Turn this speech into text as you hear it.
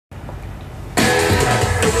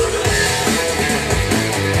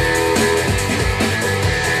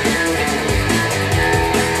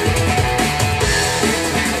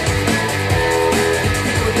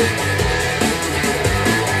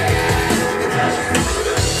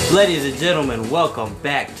Ladies and gentlemen, welcome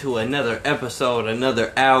back to another episode,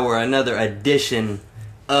 another hour, another edition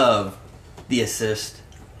of The Assist.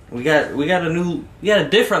 We got a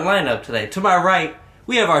different lineup today. To my right,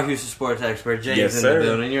 we have our Houston sports expert, James, yes, in sir. the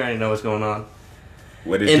building. You already know what's going on.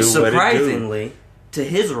 What it and do, surprisingly, to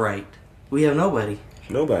his right, we have nobody.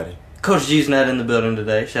 Nobody. Coach G's not in the building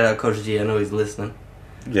today. Shout out Coach G. I know he's listening.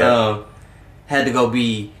 Yeah. Had to go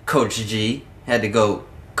be Coach G. Had to go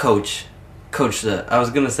coach I was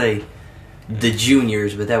going to say the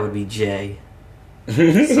juniors, but that would be J. So,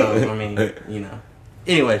 I mean, you know.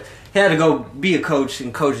 Anyway, he had to go be a coach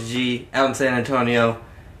in Coach G out in San Antonio.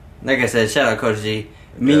 Like I said, shout out Coach G.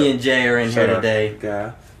 Me and Jay are in here today.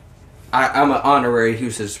 Guy. I'm an honorary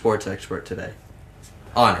Houston sports expert today.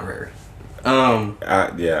 Honorary. I'll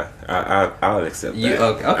accept that.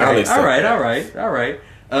 Okay. I'll accept All right.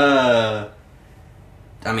 I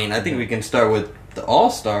mean, I think we can start with the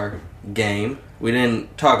All-Star game. We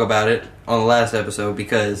didn't talk about it on the last episode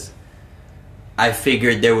because I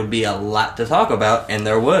figured there would be a lot to talk about, and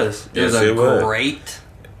there was. It was a great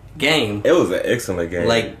game. It was an excellent game.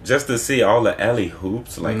 Like, just to see all the alley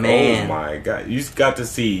hoops, like, man. Oh my God. You got to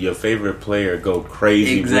see your favorite player go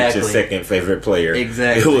crazy with your second favorite player.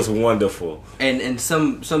 Exactly. It was wonderful. And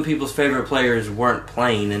some people's favorite players weren't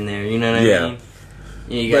playing in there, you know what I mean?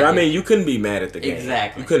 But I mean, you couldn't be mad at the game.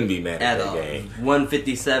 Exactly. You couldn't be mad at that all. game.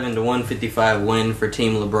 157 to 155 win for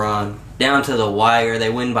Team LeBron. Down to the wire. They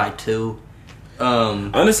win by 2.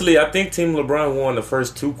 Honestly, I think Team LeBron won the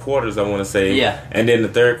first 2 quarters, I want to say. Yeah. And then the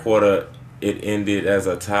third quarter, it ended as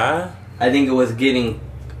a tie. I think it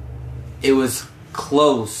was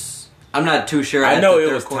close. I'm not too sure. I know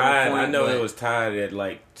it was tied. It was tied at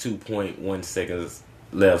like 2.1 seconds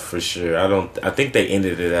left for sure. I think they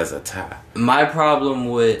ended it as a tie. My problem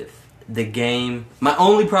with the game, my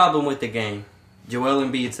only problem with the game, Joel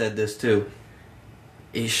Embiid said this too,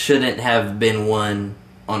 it shouldn't have been won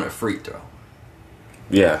on a free throw.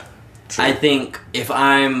 Yeah. True. I think if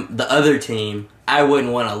I'm the other team, I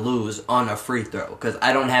wouldn't want to lose on a free throw because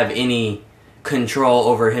I don't have any control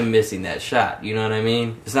over him missing that shot. You know what I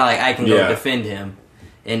mean? It's not like I can go defend him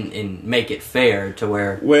and make it fair to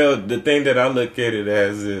where... Well, the thing that I look at it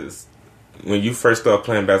as is when you first start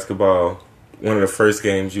playing basketball, one of the first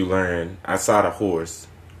games you learn, outside a horse,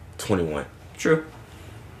 21. True.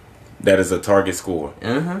 That is a target score.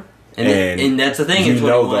 Uh-huh. And that's the thing. You in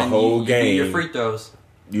 21, know the whole game. You do your free throws.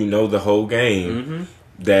 You know the whole game. Mm-hmm.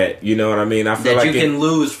 That, you know what I mean? I feel that like you can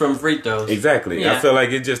lose from free throws. Exactly. Yeah. I feel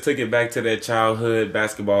like it just took it back to that childhood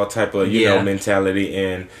basketball type of, you know, mentality,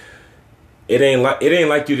 and it ain't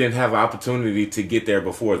like you didn't have an opportunity to get there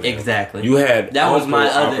before then. Exactly. You had that was my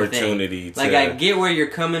other opportunity thing. Like, I get where you're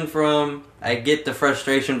coming from. I get the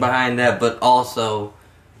frustration behind that, but also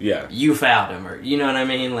you fouled him, or you know what I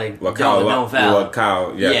mean? Like, don't foul. Well,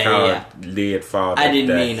 Kyle did foul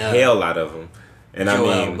the hell out of him. And Joel,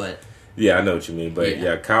 I mean, but yeah, I know what you mean,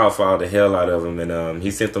 but Kyle fouled the hell out of him, and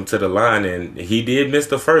he sent them to the line, and he did miss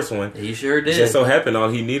the first one. He sure did. Just so happened, all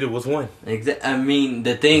he needed was one. I mean,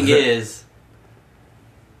 the thing is,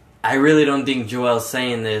 I really don't think Joel's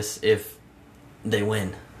saying this if they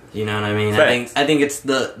win. You know what I mean? Facts. I think it's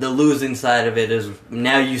the losing side of it is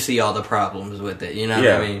now you see all the problems with it. You know what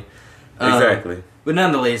I mean? Exactly. But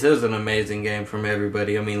nonetheless, it was an amazing game from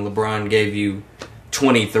everybody. I mean, LeBron gave you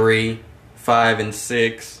 23, 5 and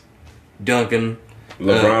 6. Duncan.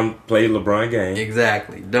 LeBron played LeBron game.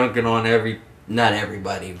 Exactly. Duncan on not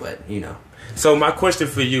everybody, but you know. So my question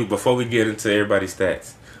for you before we get into everybody's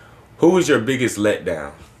stats, who was your biggest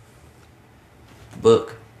letdown?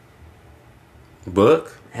 Book.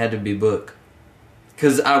 Book? Had to be Book.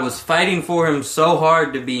 Because I was fighting for him so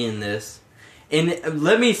hard to be in this. And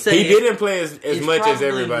let me say... He didn't play as much as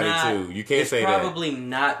everybody, too. You can't say that. It's probably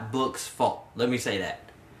not Book's fault. Let me say that.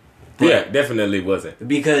 But definitely wasn't.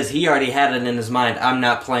 Because he already had it in his mind, I'm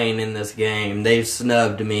not playing in this game. They've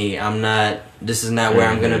snubbed me. This is not where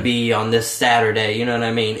I'm going to be on this Saturday. You know what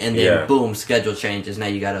I mean? And then, boom, schedule changes. Now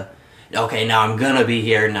you got to... Okay, now I'm going to be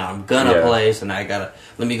here. Now I'm going to play. So now I got to...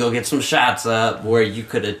 Let me go get some shots up where you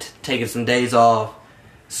could have taken some days off.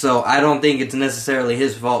 So I don't think it's necessarily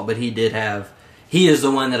his fault, but he did have... He is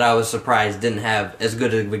the one that I was surprised didn't have as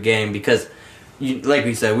good of a game because, like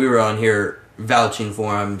we said, we were on here vouching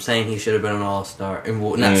for him, saying he should have been an all-star. And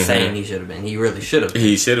not saying he should have been. He really should have been.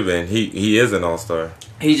 He should have been. He is an all-star.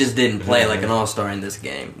 He just didn't play like an all-star in this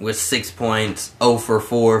game. With 6 points, 0 for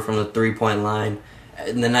 4 from the three-point line.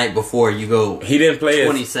 And the night before, you go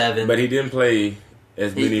 27. But he didn't play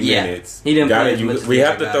as many minutes. He didn't play as much. We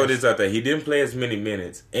have to throw this out there. He didn't play as many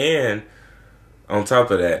minutes. And on top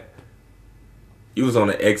of that, he was on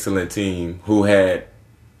an excellent team who had...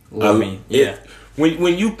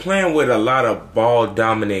 when you playing with a lot of ball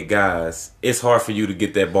dominant guys, it's hard for you to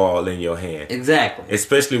get that ball in your hand. Exactly.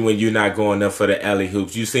 Especially when you're not going up for the alley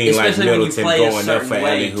hoops. You seen Especially like Middleton going up for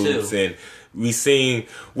alley hoops, too. and we seen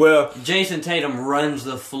Jason Tatum runs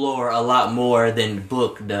the floor a lot more than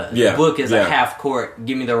Book does. Yeah, Book is a half court.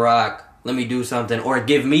 Give me the rock. Let me do something, or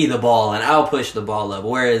give me the ball and I'll push the ball up.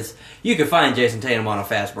 Whereas you can find Jason Tatum on a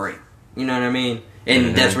fast break. You know what I mean?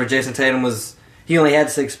 And that's where Jason Tatum was. He only had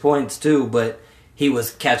 6 points too, but he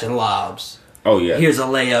was catching lobs. Oh yeah, here's a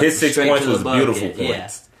layup. His 6 points was bucket. beautiful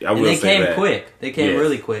points. Yeah. And they came quick. They came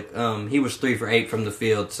really quick. He was 3 for 8 from the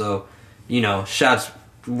field, so shots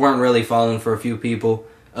weren't really falling for a few people.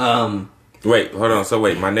 Wait, hold on. So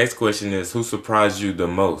wait, my next question is: who surprised you the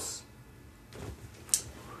most?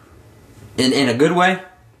 In a good way?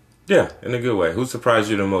 Yeah, in a good way. Who surprised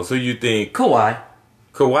you the most? Who you think? Kawhi.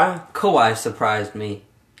 Kawhi surprised me.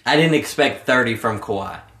 I didn't expect 30 from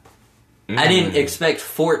Kawhi. I didn't expect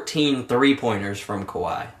 14 3-pointers from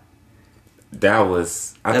Kawhi.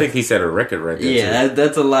 I think he set a record. Yeah,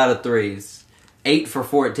 that's a lot of threes. 8 for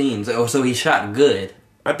 14. So he shot good.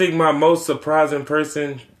 I think my most surprising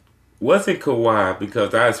person wasn't Kawhi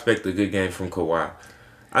because I expect a good game from Kawhi.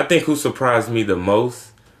 I think who surprised me the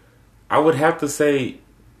most, I would have to say,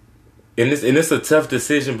 and it's a tough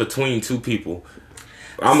decision between two people.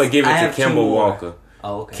 I'm going to give it to Kemba Walker.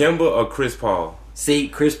 Oh, okay. Kemba or Chris Paul. See,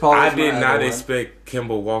 Chris Paul I did not expect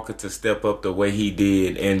Kemba Walker to step up the way he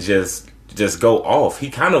did and just go off. He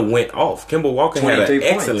kind of went off. Kemba Walker had an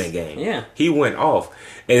excellent game. Yeah. He went off.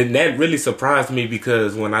 And that really surprised me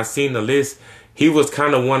because when I seen the list, he was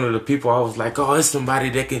kind of one of the people I was like, oh, it's somebody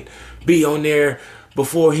that can be on there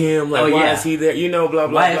before him. Like, why is he there? Blah, blah,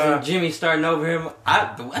 blah. Why isn't Jimmy starting over him?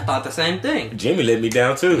 I thought the same thing. Jimmy let me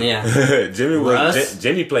down, too. Yeah.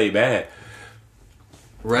 Jimmy played bad.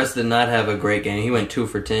 Russ did not have a great game. He went 2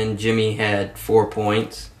 for 10. Jimmy had 4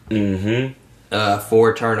 points. 4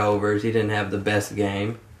 turnovers. He didn't have the best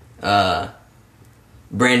game. Brandon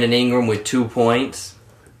Ingram with 2 points.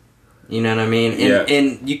 You know what I mean?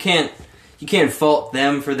 And you can't fault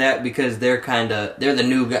them for that because they're the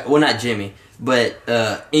new guy. Well, not Jimmy, but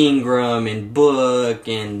Ingram and Book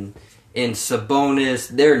and Sabonis.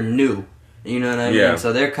 They're new. You know what I mean?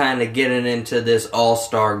 So they're kind of getting into this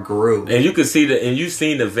all-star group. And you can see you've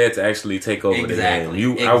seen the vets actually take over the game.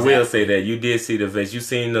 I will say that. You did see the vets. You've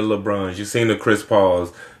seen the LeBrons. You've seen the Chris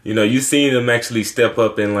Pauls. You've seen them actually step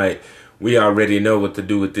up and like, we already know what to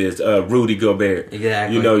do with this. Rudy Gobert.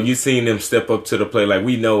 Exactly. You've seen them step up to the plate. Like,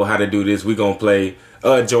 we know how to do this. We're going to play.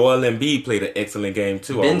 Joel Embiid played an excellent game,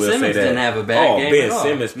 too. Ben Simmons didn't have a bad game Ben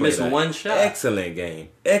Simmons played missed one shot. Excellent game.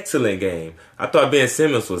 I thought Ben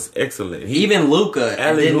Simmons was excellent. Even Luka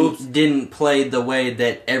didn't play the way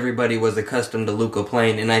that everybody was accustomed to Luka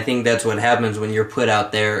playing, and I think that's what happens when you're put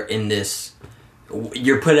out there in this.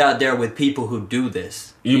 You're put out there with people who do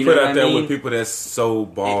this. You put out there with people that's so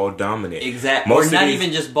ball dominant. Exactly. Or not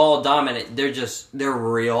even just ball dominant. They're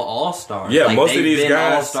real all-stars. Yeah, most of these guys. They've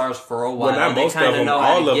been all-stars for a while. Well, not most of them.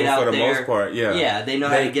 All of them for the most part. Yeah. Yeah, they know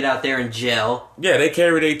how to get out there and gel. Yeah, they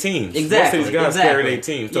carry their teams. Exactly. Most of these guys carry their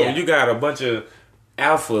teams. So when you got a bunch of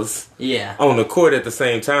alphas on the court at the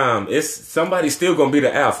same time, somebody's still going to be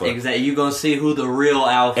the alpha. Exactly. You're going to see who the real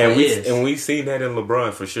alpha is. And we've seen that in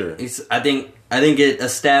LeBron for sure. I think it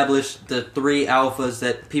established the 3 alphas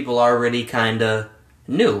that people already kind of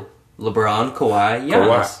knew. LeBron, Kawhi,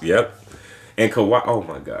 Giannis. Yep. And Kawhi, oh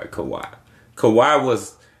my God, Kawhi.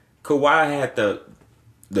 Kawhi had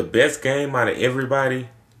the best game out of everybody,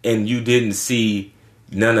 and you didn't see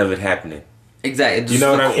none of it happening. Exactly. You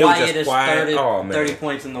know what I mean? It was just quiet. 30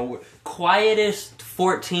 points in the world. Quietest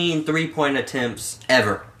 14 3-point attempts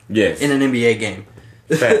ever. Yes. In an NBA game.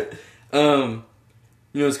 Fact.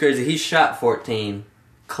 You know what's crazy? He shot 14.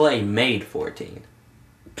 Clay made 14.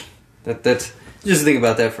 That's just think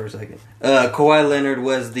about that for a second. Kawhi Leonard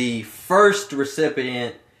was the first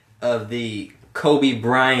recipient of the Kobe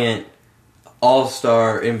Bryant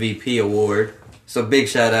All-Star MVP award. So big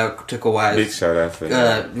shout out to Kawhi. Big shout out for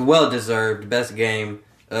that. Well deserved. Best game.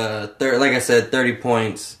 Like I said, 30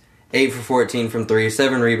 points, 8 for 14 from 3,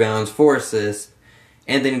 7 rebounds, 4 assists.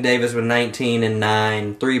 Anthony Davis with 19 and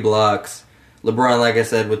 9, 3 blocks. LeBron, like I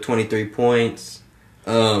said, with 23 points.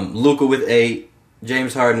 Luka with 8.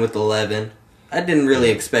 James Harden with 11. I didn't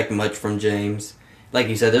really expect much from James. Like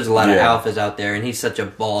you said, there's a lot of alphas out there, and he's such a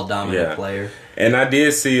ball-dominant player. And I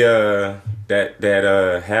did see that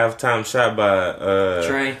halftime shot by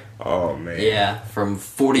Trey. Oh, man. Yeah, from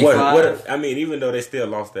 45. I mean, even though they still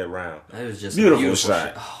lost that round. It was just beautiful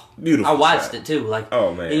shot. Oh, beautiful I watched shot. it, too. Like,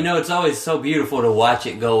 oh, man. It's always so beautiful to watch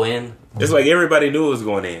it go in. It's like everybody knew it was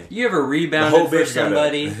going in. You ever rebounded for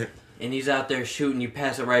somebody and he's out there shooting. You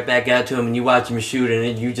pass it right back out to him, and you watch him shoot, and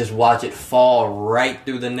then you just watch it fall right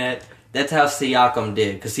through the net. That's how Siakam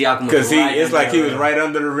did, because Siakam was it's like he was right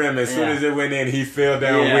under the rim. As soon as it went in, he fell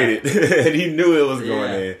down with it, and he knew it was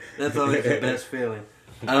going in. That's always the best feeling.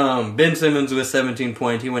 Ben Simmons with 17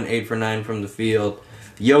 points. He went 8 for 9 from the field.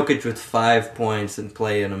 Jokic with 5 points and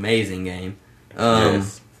played an amazing game.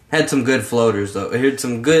 Had some good floaters though. Had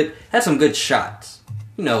some good shots.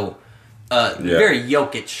 Very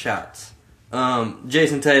Jokic shots.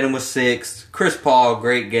 Jason Tatum was 6. Chris Paul,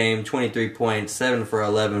 great game, 23 points, 7 for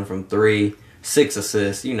 11 from 3, 6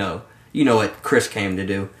 assists. You know what Chris came to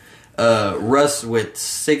do. Russ with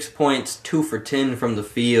 6 points, 2 for 10 from the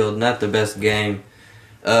field. Not the best game.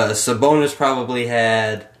 Sabonis probably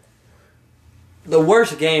had the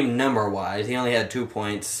worst game number-wise. He only had 2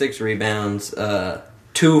 points, 6 rebounds,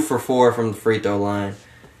 2 for 4 from the free throw line.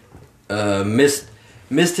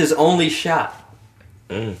 Missed his only shot,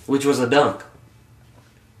 which was a dunk.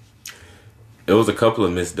 It was a couple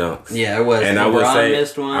of missed dunks. Yeah, it was. And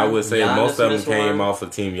missed one. I would say Giannis most of them came one. off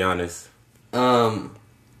of Team Giannis.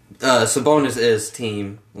 Sabonis is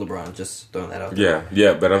Team LeBron. Just throwing that out there.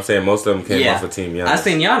 Yeah, but I'm saying most of them came off of Team Giannis. I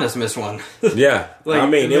seen Giannis miss one. Yeah,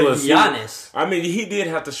 it was Giannis. He did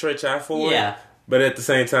have to stretch out for it. Yeah, but at the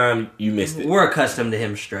same time, you missed it. We're accustomed to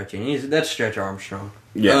him stretching. That's Stretch Armstrong.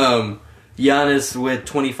 Yeah. Giannis with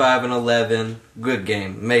 25 and 11. Good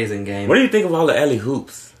game. Amazing game. What do you think of all the alley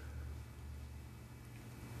hoops?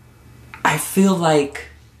 I feel like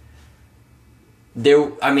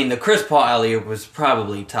the Chris Paul alley-oop was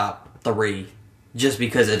probably top 3 just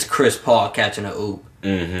because it's Chris Paul catching a oop.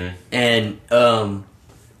 Mm-hmm. And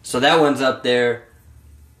so that one's up there.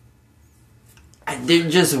 They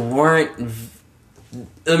just weren't.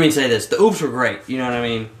 Let me say this: the oops were great. You know what I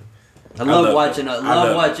mean? I love watching. I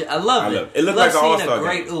love it. It looked like an all-star a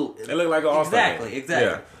great game. oop. It looked like an all-star game. Exactly.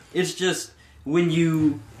 Yeah. It's just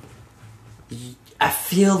I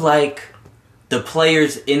feel like the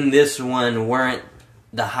players in this one weren't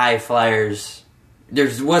the high flyers. There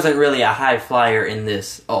wasn't really a high flyer in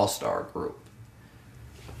this all-star group.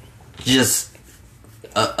 Just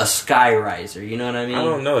a sky riser, you know what I mean? I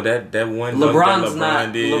don't know that one. LeBron's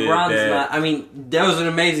dunk that LeBron's not. I mean, that was an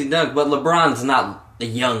amazing dunk, but LeBron's not the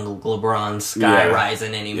young LeBron sky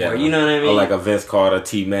rising anymore. You know what I mean? Or like a Vince Carter,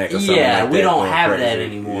 T Mac, or something like that. We don't have that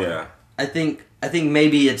anymore. Yeah. I think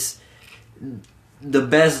maybe it's the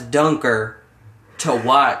best dunker to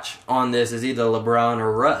watch on this is either LeBron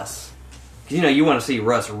or Russ. You want to see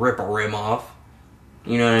Russ rip a rim off.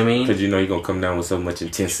 You know what I mean? Because you're gonna come down with so much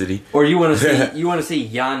intensity. Or you want to see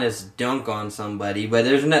Giannis dunk on somebody, but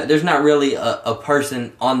there's not really a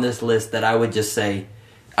person on this list that I would just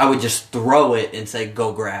throw it and say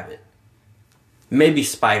go grab it. Maybe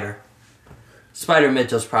Spider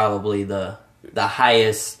Mitchell's probably the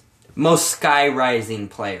highest, most sky rising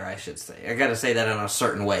player, I should say. I got to say that in a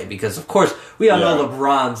certain way because of course we all know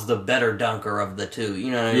LeBron's the better dunker of the two. You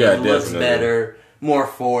know what I mean? Yeah, he looks better, more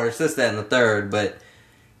force, this, that, and the third, but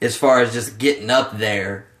as far as just getting up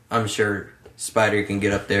there, I'm sure Spider can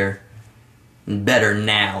get up there better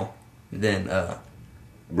now than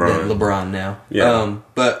LeBron now. Yeah.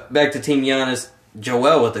 But back to Team Giannis,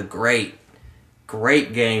 Joel with a great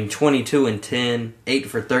game, 22 and 10, 8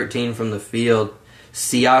 for 13 from the field.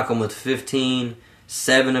 Siakam with 15,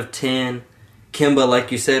 7 of 10. Kemba,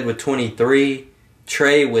 like you said, with 23.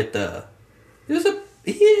 Trey with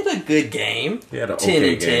he had a good game. He had an 10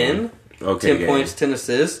 okay and game. 10. Okay 10 game. points, 10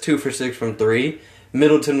 assists, 2 for 6 from 3.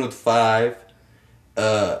 Middleton with 5.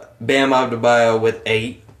 Bam Adebayo with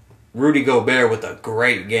 8. Rudy Gobert with a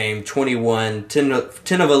great game, 21, 10 of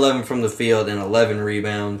 11 from the field, and 11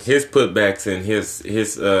 rebounds. His putbacks and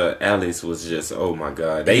his alleys was just, oh my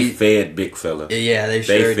God. They fed Big Fella. Yeah, they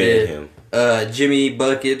sure did. Him. Jimmy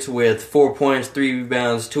Buckets with 4 points, 3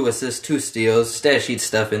 rebounds, 2 assists, 2 steals. Stat sheet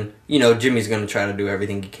stuffing. Jimmy's going to try to do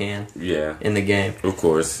everything he can in the game. Of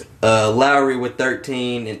course. Lowry with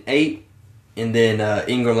 13 and 8. And then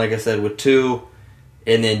Ingram, like I said, with 2.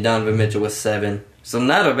 And then Donovan Mitchell with 7. So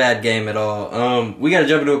not a bad game at all. We got to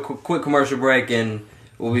jump into a quick commercial break, and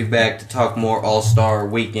we'll be back to talk more All-Star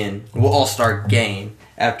weekend, All-Star game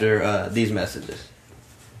after these messages.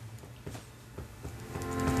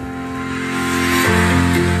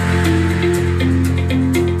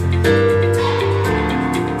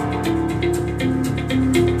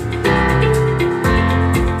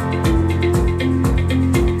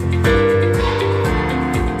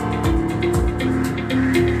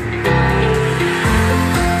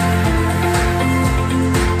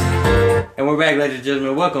 Back, ladies and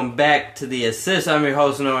gentlemen, welcome back to The Assist. I'm your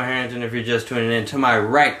host, Noah Harrington. If you're just tuning in, to my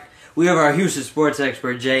right, we have our Houston sports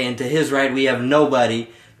expert, Jay, and to his right, we have nobody,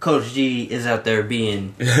 Coach G is out there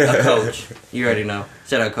being a coach. You already know.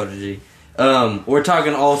 Shout out Coach G. We're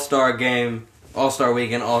talking All-Star game, All-Star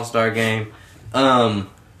weekend, All-Star game.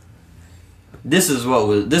 This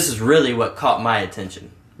is really what caught my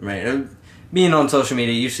attention, right? Being on social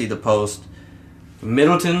media, you see the post.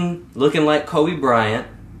 Middleton looking like Kobe Bryant.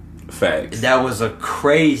 Facts. That was a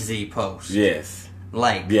crazy post. Yes.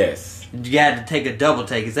 Like, yes. You had to take a double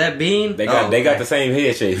take. Is that Bean? They got the same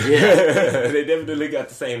head shape. Yeah. They definitely got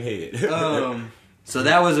the same head. So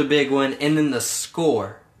that was a big one. And then the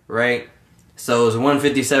score, right? So it was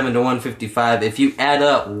 157 to 155. If you add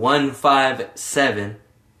up 157,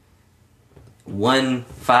 1,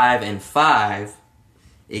 5, and 5,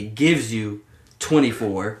 it gives you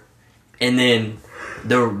 24. And then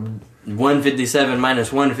the 157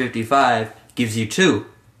 minus 155 gives you 2.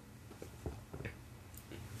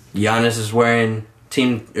 Giannis is wearing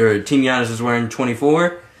Team Giannis is wearing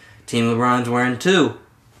 24. Team LeBron's wearing 2.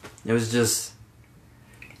 It was just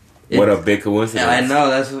what a big coincidence. I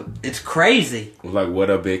know it's crazy. Like what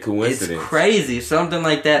a big coincidence. It's crazy. Something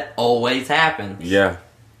like that always happens. Yeah.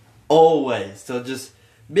 Always. So just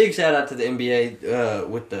big shout out to the NBA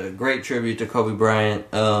with the great tribute to Kobe Bryant.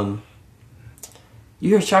 You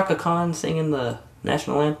hear Shaka Khan singing the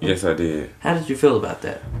national anthem? Yes, I did. How did you feel about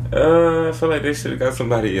that? I feel like they should have got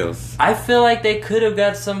somebody else. I feel like they could have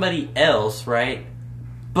got somebody else, right?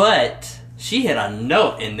 But she had a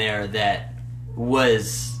note in there that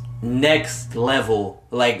was next level.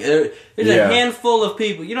 Like there's a handful of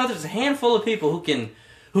people. You know, there's a handful of people who can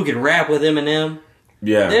rap with Eminem.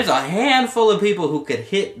 Yeah. There's a handful of people who could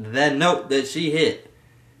hit that note that she hit.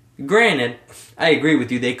 Granted, I agree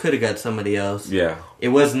with you. They could have got somebody else. Yeah. It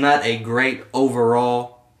was not a great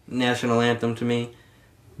overall national anthem to me.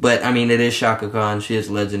 But, I mean, it is Shaka Khan. She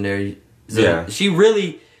is legendary. So yeah. She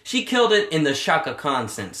killed it in the Shaka Khan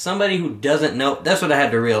sense. Somebody who doesn't know, that's what I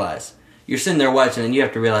had to realize. You're sitting there watching and you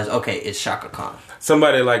have to realize, okay, it's Shaka Khan.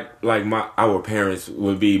 Somebody like our parents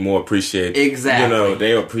would be more appreciated. Exactly. You know,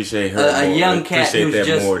 they appreciate her more. A young cat who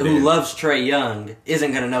than loves Trae Young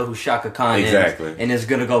isn't going to know who Shaka Khan is. And is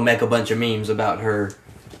going to go make a bunch of memes about her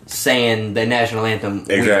saying the national anthem.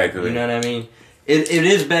 Exactly. You know what I mean? It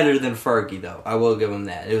is better than Fergie, though. I will give him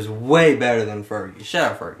that. It was way better than Fergie.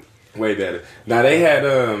 Shout out Fergie. Way better. Now, they had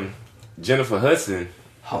Jennifer Hudson.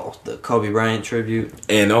 Oh, the Kobe Bryant tribute.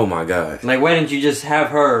 And oh my God. Like, why didn't you just have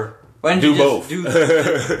her... Why didn't do you both?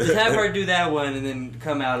 Just have her do that one and then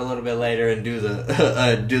come out a little bit later and do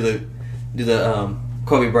the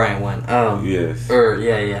Kobe Bryant one. Yes.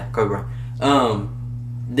 Kobe Bryant.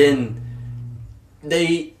 Then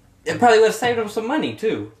it probably would have saved them some money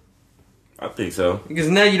too. I think so. Because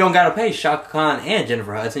now you don't got to pay Shaka Khan and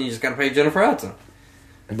Jennifer Hudson. You just got to pay Jennifer Hudson.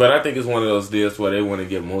 But I think it's one of those deals where they want to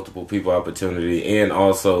give multiple people opportunity, and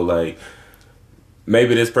also like.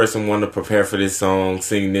 Maybe this person wanted to prepare for this song,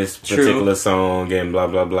 sing this particular song, and blah,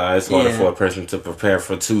 blah, blah. It's harder for a person to prepare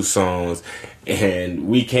for 2 songs. And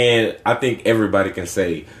I think everybody can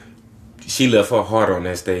say, she left her heart on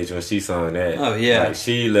that stage when she sang that. Oh, yeah. Like,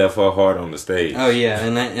 she left her heart on the stage. Oh, yeah.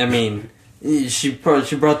 And I mean, she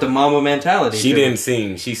brought the mama mentality. She didn't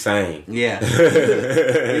sing, she sang. Yeah.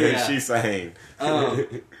 She sang.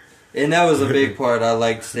 And that was a big part. I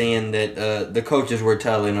liked seeing that the coaches were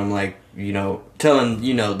telling them, like, telling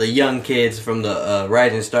the young kids from the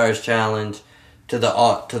Rising Stars Challenge to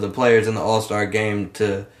the players in the All-Star game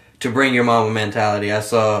to bring your mama mentality. I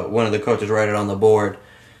saw one of the coaches write it on the board,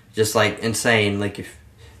 just like insane. Like,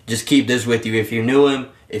 just keep this with you. If you knew him,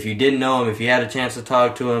 if you didn't know him, if you had a chance to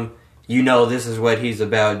talk to him, this is what he's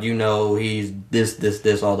about. He's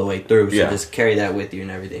this all the way through. So just carry that with you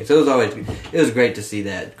and everything. So it was great to see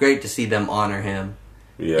that. Great to see them honor him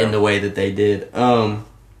in the way that they did.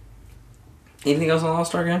 Anything else on the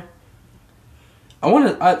All-Star game?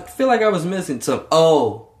 I feel like I was missing some.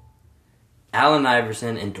 Oh, Allen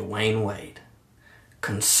Iverson and Dwayne Wade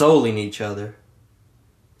consoling each other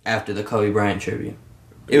after the Kobe Bryant tribute.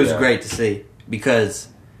 It was great to see because,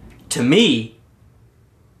 to me,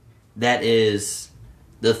 that is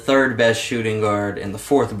the 3rd best shooting guard and the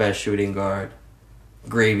 4th best shooting guard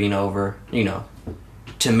grieving over,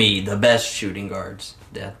 to me, the best shooting guards.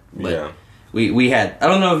 But we had, I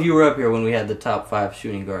don't know if you were up here when we had the top 5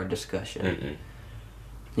 shooting guard discussion.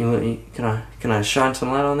 Can I shine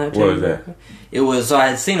some light on that? What was that? It was, I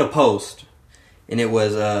had seen a post, and it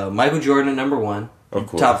was Michael Jordan at number 1. Of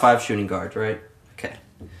course. Top 5 shooting guards, right? Okay.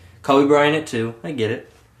 Kobe Bryant at 2. I get it.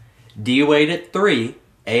 D Wade at 3.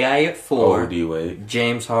 AI at 4. Oh, D-Wade.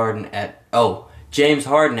 James Harden at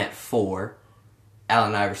 4.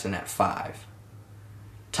 Allen Iverson at 5.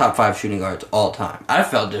 Top 5 shooting guards all time. I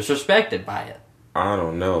felt disrespected by it. I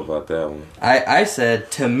don't know about that one. I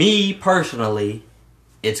said, to me personally,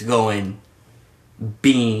 it's going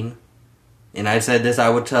Bean. And I said this,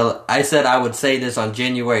 I said I would say this on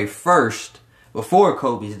January 1st, before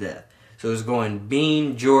Kobe's death. So it's going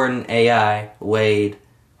Bean, Jordan, AI, Wade,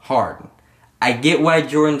 Harden. I get why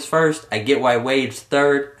Jordan's first. I get why Wade's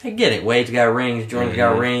third. I get it. Wade's got rings. Jordan's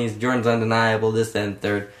got rings. Jordan's undeniable. This, that, and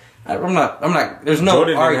third. I'm not. There's no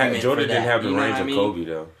argument. Jordan for that, didn't have the range of Kobe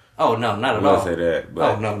though. Oh no, not at all. I will say that.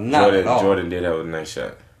 But not at all. Jordan did have a nice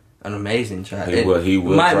shot. An amazing shot. He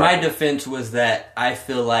will. My defense was that I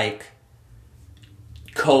feel like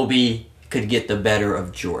Kobe could get the better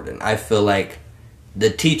of Jordan. I feel like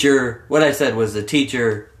the teacher. What I said was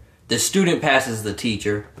the student passes the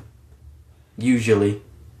teacher. Usually,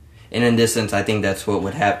 and in this sense, I think that's what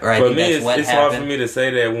would happen. Or I think that's what happened. It's hard for me to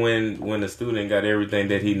say that when the student got everything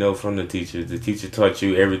that he knows from the teacher taught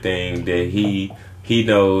you everything that he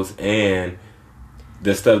knows, and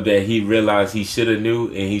the stuff that he realized he should have knew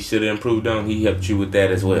and he should have improved on. He helped you with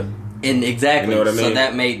that as well. And exactly, you know what I mean?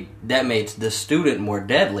 So that made the student more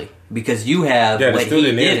deadly because you have the what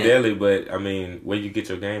student he is didn't. deadly, but I mean, where you get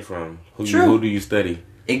your game from? Who do you study?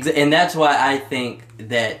 And that's why I think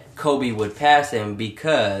that Kobe would pass him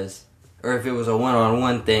because, or if it was a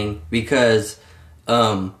one-on-one thing, because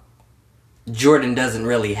Jordan doesn't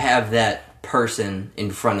really have that person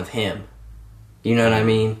in front of him. You know what I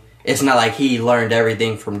mean? It's not like he learned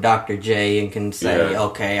everything from Dr. J and can say,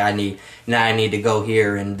 okay, I need to go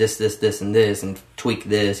here and this, and this, and tweak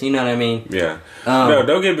this. You know what I mean? Yeah. No,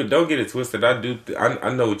 don't get it twisted. I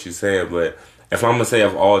know what you're saying, but if I'm gonna say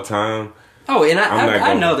of all time. Oh, and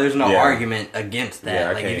I know there's no argument against that.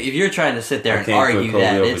 Yeah, like if you're trying to sit there and argue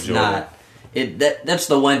that, it's not. That's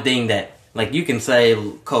the one thing that, like, you can say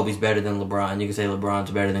Kobe's better than LeBron. You can say LeBron's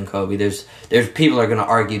better than Kobe. There's people are going to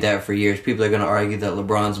argue that for years. People are going to argue that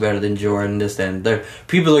LeBron's better than Jordan. This and there.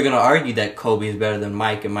 People are going to argue that Kobe is better than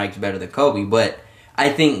Mike and Mike's better than Kobe. But I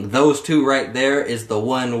think those two right there is the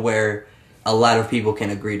one where a lot of people can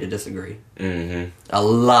agree to disagree. Mm-hmm. A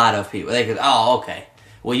lot of people. They could. Oh, okay.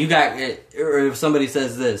 Well, you got, or if somebody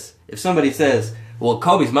says this, well,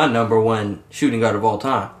 Kobe's my number one shooting guard of all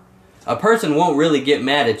time, a person won't really get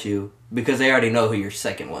mad at you because they already know who your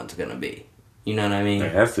second one's going to be. You know what I mean?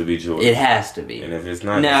 It has to be Jordan. It has to be. And if it's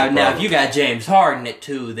not, now if you got James Harden at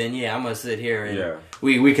 2, then yeah, I'm going to sit here and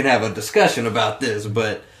we can have a discussion about this.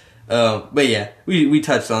 But yeah, we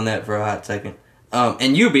touched on that for a hot second.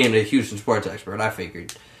 And you being a Houston sports expert, I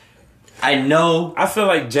figured. I feel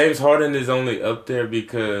like James Harden is only up there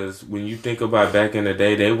because when you think about back in the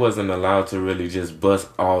day, they wasn't allowed to really just bust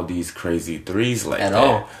all these crazy threes like that. At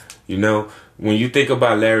all. You know, when you think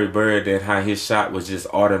about Larry Bird and how his shot was just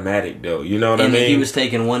automatic, though. You know what I mean? He was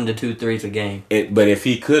taking 1 to 2 threes a game. But if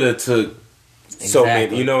he could have took so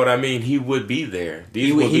many, you know what I mean? He would be there.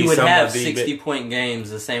 He would have 60-point games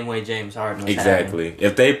the same way James Harden was having.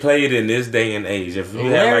 If they played in this day and age, if you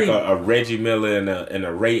had like a Reggie Miller and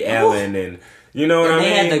a Ray Allen and you know what I mean?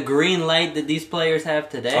 They had the green light that these players have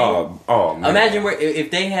today. Oh man. Imagine if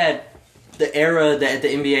they had the era that the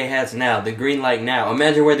NBA has now, the green light now.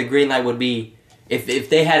 Imagine where the green light would be if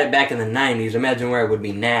they had it back in the 90s. Imagine where it would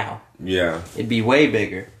be now. Yeah. It'd be way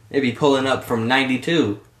bigger. It'd be pulling up from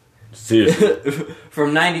 92. Seriously.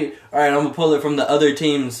 From 90. Alright, I'm going to pull it from the other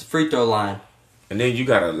team's free throw line. And then you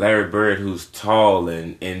got a Larry Bird who's tall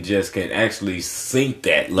and just can actually sink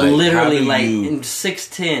that. Like, literally, in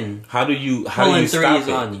 6'10". How do you stop it?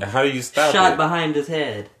 On you. How do you stop Shot it? behind his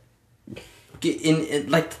head.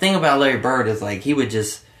 The thing about Larry Bird is, like, he would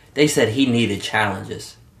just... They said he needed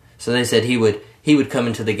challenges. So they said he would come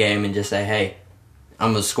into the game and just say, hey,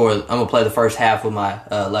 I'm going to play the first half with my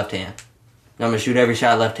left hand. I'm going to shoot every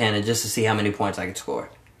shot left-handed just to see how many points I can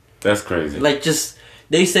score. That's crazy.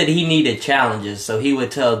 They said he needed challenges, so he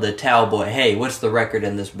would tell the towel boy, hey, what's the record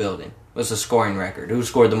in this building? What's the scoring record? Who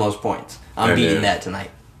scored the most points? I'm beating that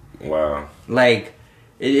tonight. Wow.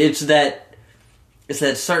 It's that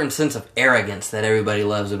certain sense of arrogance that everybody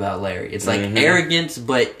loves about Larry. It's like arrogance,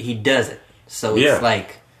 but he does it. So it's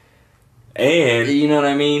and you know what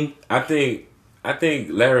I mean? I think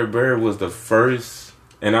Larry Bird was the first.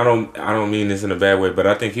 And I don't mean this in a bad way, but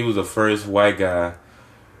I think he was the first white guy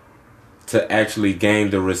to actually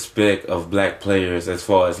gain the respect of black players as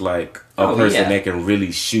far as like a person that can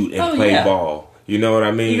really shoot and play ball. You know what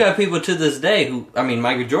I mean? You got people to this day who,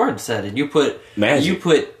 Michael Jordan said it. You put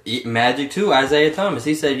Magic too, Isaiah Thomas.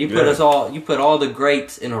 He said you put all the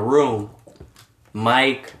greats in a room.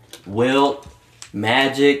 Mike, Wilt,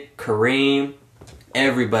 Magic, Kareem,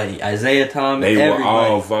 everybody, Isaiah Thomas, everybody. Will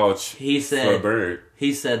all vouch for Bird.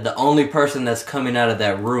 He said the only person that's coming out of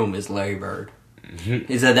that room is Larry Bird.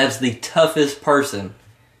 He said that's the toughest person.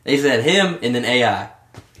 They said him and then AI.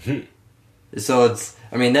 So it's,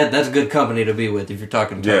 I mean, that's good company to be with if you're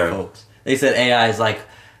talking to tough folks. They said AI is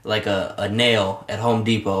like a nail at Home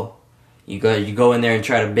Depot. You go in there and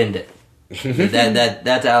try to bend it.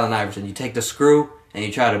 That's Allen Iverson. You take the screw and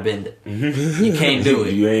you try to bend it. You can't do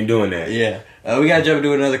it. You ain't doing that. Yeah. We gotta jump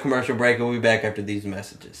into another commercial break. We'll be back after these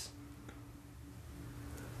messages.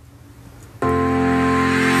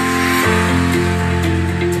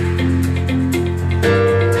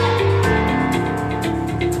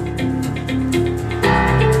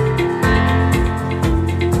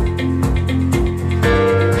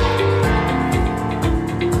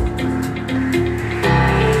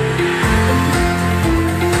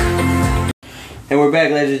 And we're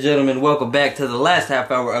back, ladies and gentlemen. Welcome back to the last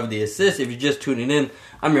half hour of The Assist. If you're just tuning in,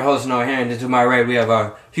 I'm your host, Noah Harrington. To my right, we have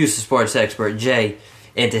our Houston sports expert, Jay.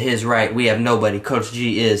 And to his right, we have nobody. Coach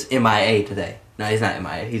G is MIA today. No, he's not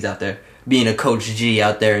MIA. He's out there being a Coach G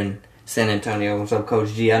out there in San Antonio. What's up,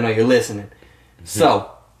 Coach G? I know you're listening.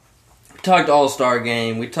 So, we talked All-Star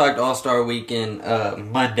game. We talked All-Star weekend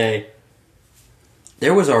Monday.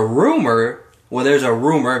 There was a rumor. Well, there's a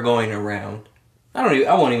rumor going around.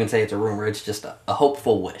 I won't even say it's a rumor. It's just a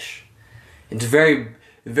hopeful wish. It's a very,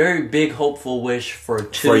 very big hopeful wish for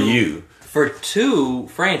two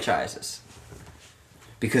franchises.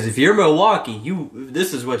 Because if you're Milwaukee,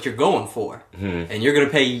 this is what you're going for, and you're gonna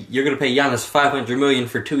pay Giannis $500 million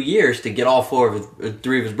for 2 years to get all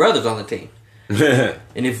three of his brothers on the team.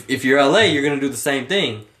 And if you're LA, you're gonna do the same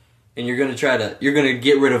thing, and you're gonna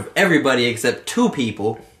get rid of everybody except 2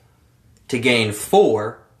 people to gain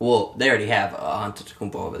 4. Well, they already have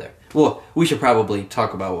Antetokounmpo over there. Well, we should probably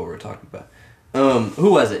talk about what we're talking about.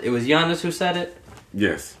 Who was it? It was Giannis who said it?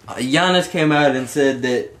 Yes. Giannis came out and said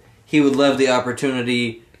that he would love the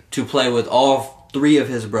opportunity to play with all 3 of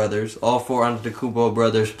his brothers, all 4 Antetokounmpo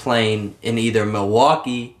brothers, playing in either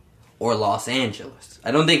Milwaukee or Los Angeles. I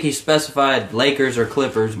don't think he specified Lakers or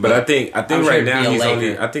Clippers, but I think right now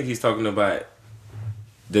he's talking about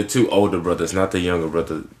the 2 older brothers, not the younger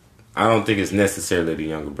brother. I don't think it's necessarily the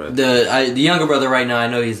younger brother. The younger brother right now, I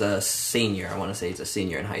know he's a senior. I want to say he's a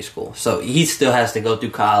senior in high school. So he still has to go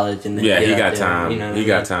through college. And then he got time. He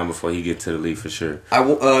got time before he gets to the league for sure.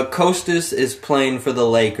 Kostas is playing for the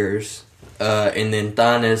Lakers. And then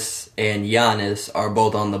Thanos and Giannis are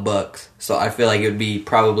both on the Bucks. So I feel like it would be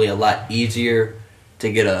probably a lot easier to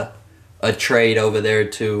get a trade over there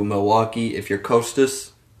to Milwaukee if you're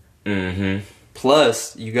Kostas. Mm-hmm.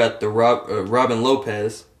 Plus, you got the Robin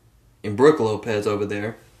Lopez and Brooke Lopez over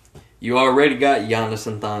there. You already got Giannis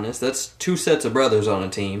and Thanos. That's 2 sets of brothers on a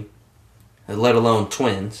team, let alone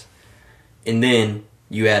twins. And then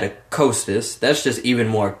you add a Kostas. That's just even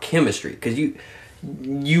more chemistry because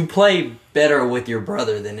you play better with your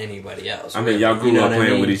brother than anybody else. I mean, y'all grew up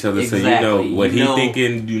playing with each other, exactly. So you know what he's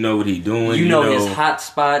thinking. You know what he's doing. You know his hot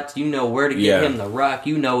spots. You know where to get him the rock.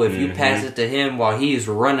 You know if you pass it to him while he's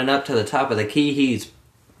running up to the top of the key, he's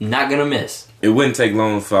not gonna miss. It wouldn't take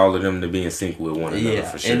long for all of them to be in sync with one another,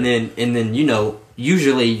 for sure. And then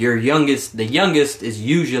usually the youngest is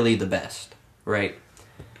usually the best, right?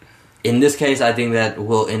 In this case, I think that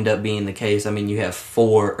will end up being the case. I mean, you have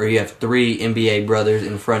 3 NBA brothers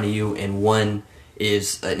in front of you, and one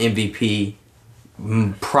is an MVP,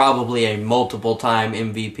 probably a multiple-time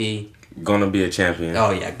MVP. Gonna be a champion. Oh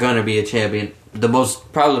yeah, gonna be a champion.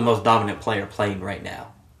 Probably the most dominant player playing right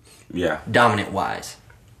now. Yeah, dominant-wise.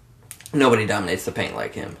 Nobody dominates the paint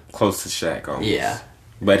like him. Close to Shaq, almost. Yeah.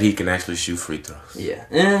 But he can actually shoot free throws.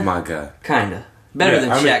 Yeah. My God. Kinda. Better than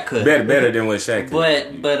Shaq could. Better than what Shaq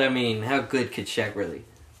could. But I mean, how good could Shaq really?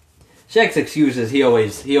 Shaq's excuse is he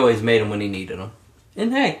always made them when he needed them.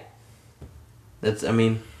 And hey,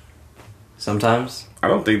 sometimes. I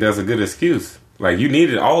don't think that's a good excuse. Like, you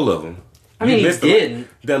needed all of them. I mean, he didn't.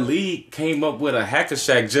 The league came up with a hack of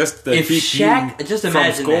Shaq just to keep Shaq, just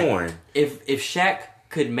imagine from scoring. That. If Shaq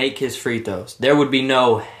could make his free throws, there would be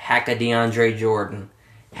no hack of DeAndre Jordan,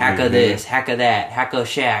 hack of this, hack of that, hack of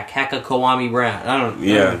Shaq, hack of Kwame Brown. I don't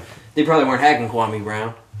know. They probably weren't hacking Kwame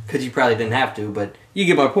Brown because you probably didn't have to, but you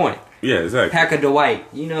get my point. Yeah, exactly. Hack of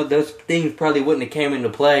Dwight. Those things probably wouldn't have came into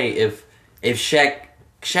play if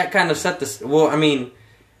Shaq kind of set the. Well, I mean,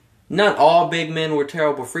 not all big men were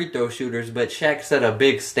terrible free throw shooters, but Shaq set a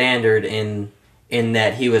big standard in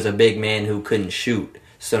that he was a big man who couldn't shoot.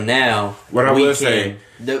 So now,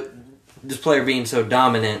 this player being so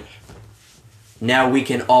dominant, now we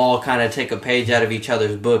can all kind of take a page out of each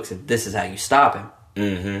other's books, and this is how you stop him.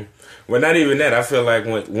 Mm-hmm. Well, not even that. I feel like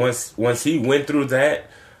once he went through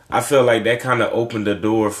that, I feel like that kind of opened the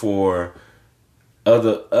door for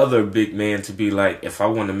other big men to be like, if I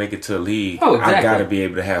want to make it to the league, exactly. I got to be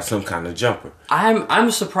able to have some kind of jumper.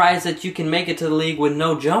 I'm surprised that you can make it to the league with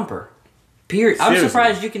no jumper. Period. Seriously. I'm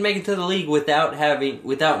surprised you can make it to the league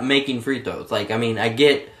without making free throws. Like, I mean, I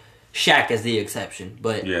get Shaq as the exception,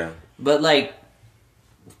 but like,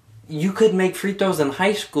 you could make free throws in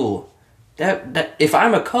high school. That if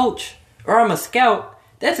I'm a coach or I'm a scout,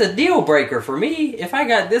 that's a deal breaker for me. If I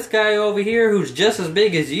got this guy over here who's just as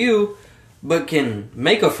big as you, but can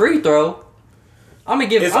make a free throw, I'm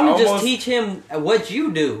gonna just teach him what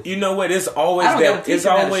you do. You know what? It's always that. It's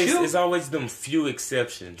always them few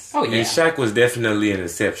exceptions. Oh yeah. And Shaq was definitely an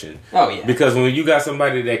exception. Oh yeah. Because when you got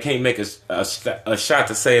somebody that can't make a shot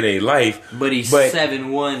to save their life, but he's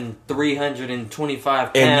 7'1", 325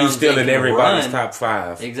 pounds, and you still in everybody's run. top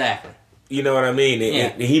 5. Exactly. You know what I mean? Yeah.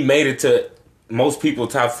 And he made it to most people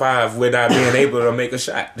top 5 without being able to make a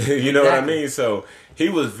shot. You know what I mean? So he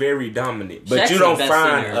was very dominant. But Shaq's you don't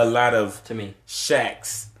find a lot of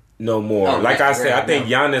Shaqs no more. Like I said, I think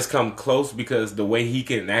Giannis come close because the way he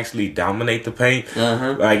can actually dominate the paint.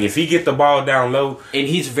 Like if he get the ball down low, and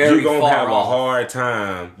he's very you're gonna far have off. a hard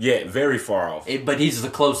time. Yeah, very far off. But he's the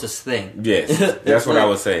closest thing. Yes, that's what I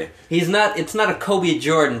would say. He's not. It's not a Kobe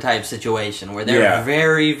Jordan type situation where they're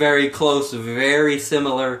very, very close, very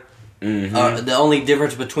similar. The only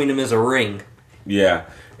difference between them is a ring. Yeah,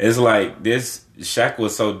 it's like this. Shaq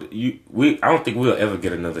was so. I don't think we'll ever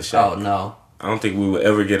get another Shaq. Oh no. I don't think we will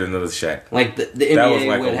ever get another Shaq. Like the NBA that was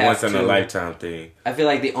like would a once in a lifetime thing. I feel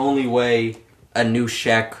like the only way a new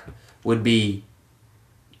Shaq would be,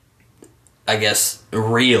 I guess,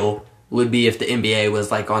 real would be if the NBA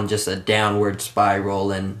was like on just a downward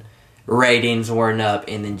spiral and ratings weren't up,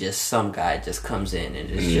 and then just some guy just comes in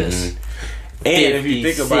and it's just. And if you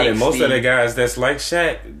think about it, most of the guys that's like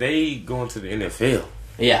Shaq, they going to the NFL.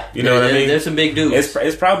 Yeah, you know what I mean. There's some big dudes.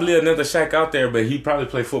 It's probably another Shaq out there, but he probably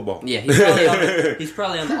play football. Yeah, he's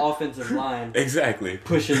probably on the offensive line. Exactly,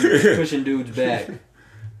 pushing dudes back.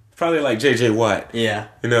 Probably like J.J. Watt. Yeah,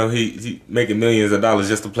 you know he making millions of dollars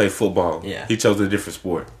just to play football. Yeah, he chose a different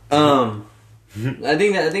sport. I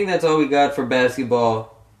think that's all we got for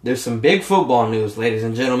basketball. There's some big football news, ladies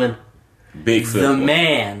and gentlemen. Big football. The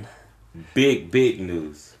man. Big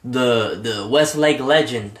news. The Westlake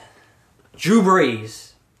legend, Drew Brees.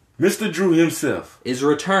 Mr. Drew himself is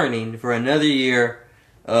returning for another year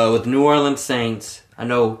with New Orleans Saints. I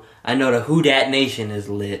know the Who Dat Nation is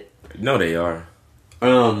lit. No, they are.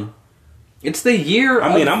 It's the year.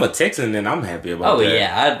 I mean, I'm a Texan and I'm happy about that. Oh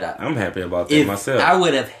yeah, I'm happy about that myself. I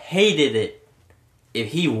would have hated it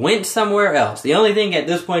if he went somewhere else. The only thing at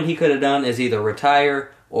this point he could have done is either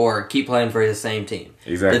retire or keep playing for his same team.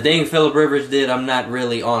 Exactly. The thing Phillip Rivers did, I'm not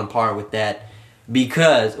really on par with that.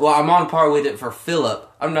 Because, I'm on par with it for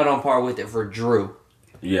Phillip. I'm not on par with it for Drew.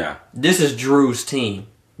 Yeah. This is Drew's team.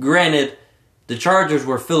 Granted, the Chargers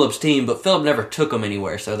were Phillip's team, but Phillip never took them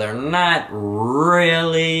anywhere. So they're not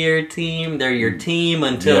really your team. They're your team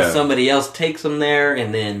until somebody else takes them there.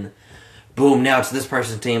 And then, boom, now it's this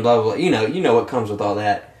person's team, blah, blah, blah. You know what comes with all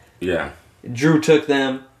that. Yeah. Drew took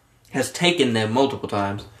them, has taken them multiple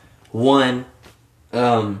times. Won,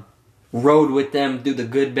 rode with them through the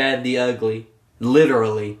good, bad, the ugly.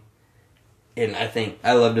 Literally. And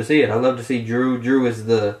I love to see it. I love to see Drew. Drew is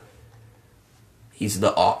he's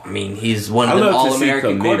one of the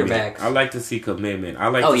All-American quarterbacks. I like to see commitment. I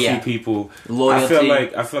like to see people. Loyalty.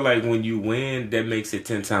 I feel like when you win, that makes it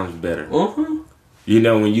 10 times better. You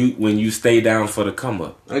know, when you stay down for the come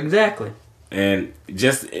up. Exactly. And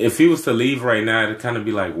just if he was to leave right now, it'd kind of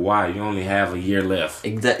be like, why? You only have a year left.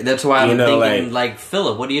 Exactly. That's why I'm thinking, like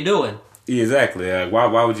Phillip, what are you doing? Exactly.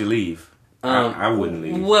 Why would you leave? I wouldn't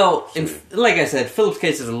leave. Well, like I said, Phillip's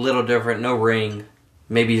case is a little different. No ring.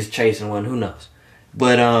 Maybe he's chasing one. Who knows?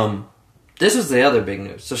 But this is the other big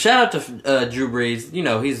news. So shout out to Drew Brees. You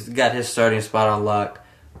know, he's got his starting spot on lock.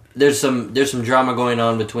 There's some drama going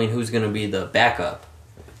on between who's going to be the backup,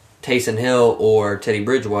 Taysom Hill or Teddy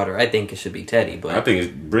Bridgewater. I think it should be Teddy, but I think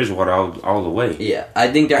it's Bridgewater all the way. Yeah, I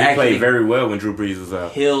think he played very well when Drew Brees was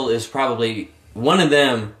out. Hill is probably one of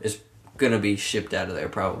them is going to be shipped out of there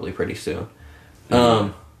probably pretty soon.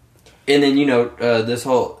 And then this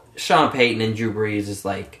whole Sean Payton and Drew Brees is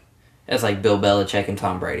that's like Bill Belichick and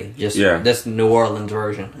Tom Brady. That's New Orleans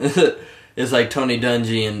version. It's like Tony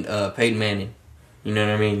Dungy and Peyton Manning. You know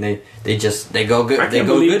what I mean? They go good. They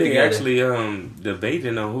go good together. Actually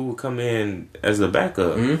debating on who would come in as a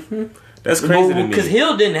backup. Mm-hmm. That's crazy to me. Because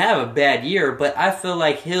Hill didn't have a bad year, but I feel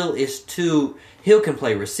like Hill can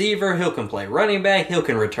play receiver. Hill can play running back. Hill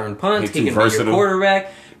can return punts. He can be your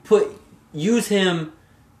quarterback. Use him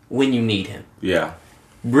when you need him. Yeah.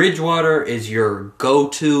 Bridgewater is your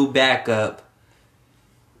go-to backup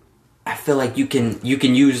I feel like you can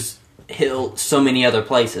use Hill so many other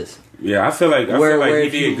places. Yeah, I feel like he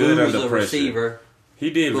did good under pressure. Receiver, he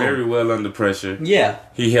did very well under pressure. Yeah,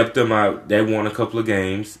 he helped them out. They won a couple of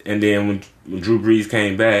games, and then when Drew Brees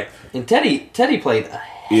came back, and Teddy played a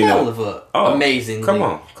hell of a amazing. Come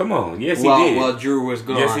on, yes he did. While Drew was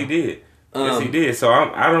gone, yes he did. Yes he did. So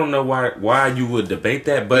I don't know why you would debate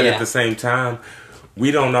that, but at the same time, we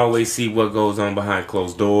don't always see what goes on behind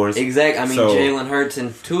closed doors. Exactly. I mean, Jalen Hurts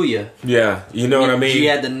and Tuya. Yeah, you know what I mean? He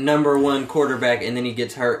had the number one quarterback, and then he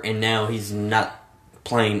gets hurt, and now he's not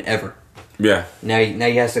playing ever. Yeah. Now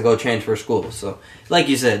he has to go transfer school. So, like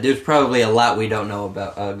you said, there's probably a lot we don't know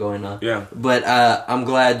about going on. Yeah. But I'm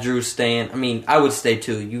glad Drew's staying. I mean, I would stay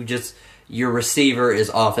too. Your receiver is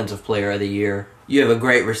Offensive Player of the Year. You have a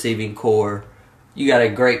great receiving core. You got a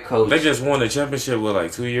great coach. They just won the championship,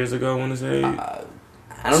 like 2 years ago, I want to say?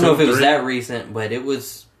 I don't know if it was that recent, but it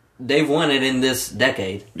was. They've won it in this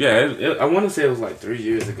decade. Yeah, I want to say it was like 3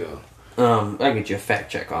 years ago. I'll get you a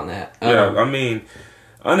fact check on that. Yeah, I mean,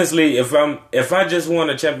 honestly, if I just won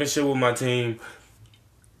a championship with my team,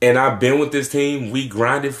 and I've been with this team, we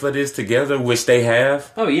grinded for this together, which they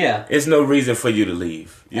have. Oh yeah, it's no reason for you to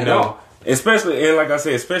leave. You know, especially and like I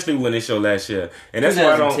said, especially when it's your last year, and that's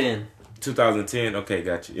why I don't. 2010. Okay,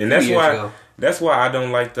 got you. And that's why I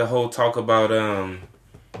don't like the whole talk about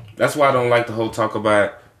That's why I don't like the whole talk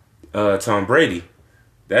about Tom Brady.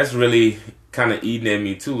 That's really kind of eating at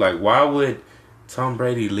me too. Like, why would Tom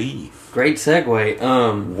Brady leave? Great segue.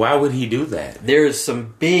 Why would he do that? There's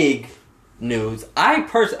some big news. I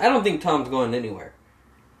don't think Tom's going anywhere.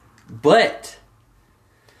 But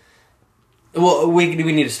we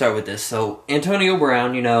need to start with this. So Antonio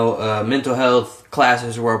Brown, mental health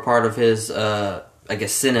classes were a part of his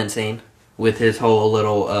sentencing with his whole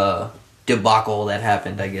little debacle that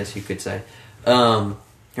happened, I guess you could say,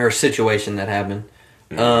 or situation that happened.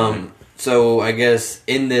 So I guess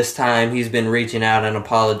in this time he's been reaching out and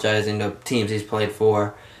apologizing to teams he's played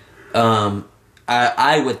for.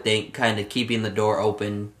 I would think kind of keeping the door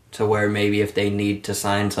open to where maybe if they need to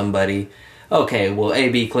sign somebody, okay, well,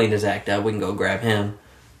 AB cleaned his act up, we can go grab him.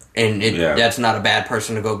 And that's not a bad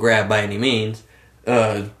person to go grab by any means.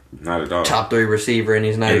 Not at all. Top 3 receiver, and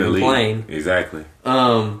he's not even playing. Exactly.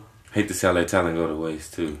 Hate to see how that talent go to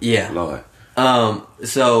waste, too. Yeah. Lord.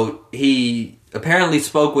 So he apparently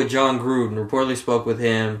spoke with John Gruden, reportedly spoke with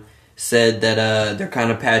him, said that they're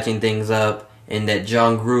kind of patching things up, and that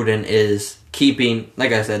John Gruden is keeping,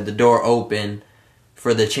 like I said, the door open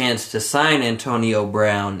for the chance to sign Antonio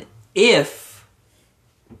Brown if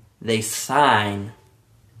they sign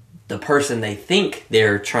the person they think they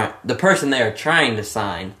are trying to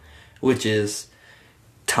sign, which is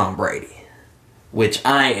Tom Brady. Which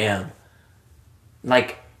I am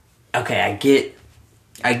like, okay,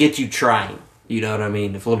 I get you trying. You know what I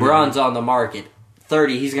mean? If LeBron's on the market,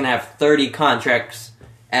 he's gonna have 30 contracts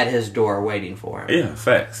at his door waiting for him. Yeah,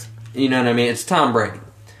 facts. You know what I mean? It's Tom Brady.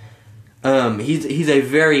 He's a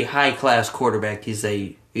very high class quarterback. He's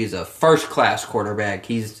a first class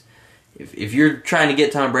quarterback. If you're trying to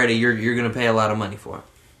get Tom Brady, you're gonna pay a lot of money for him.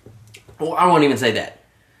 Well, I won't even say that,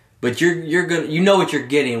 but you know what you're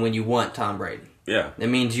getting when you want Tom Brady. Yeah, that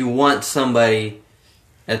means you want somebody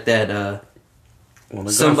at that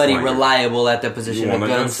somebody reliable at that position, a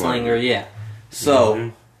gunslinger. Yeah.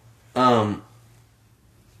 So,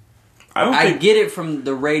 I get it from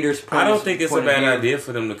the Raiders' point of view. I don't think it's a bad idea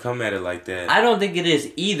for them to come at it like that. I don't think it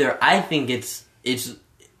is either. I think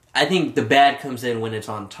I think the bad comes in when it's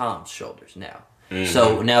on Tom's shoulders now. Mm-hmm.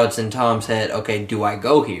 So now it's in Tom's head, okay, do I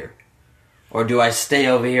go here? Or do I stay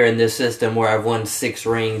over here in this system where I've won 6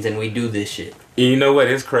 rings and we do this shit? You know what?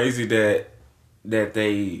 It's crazy that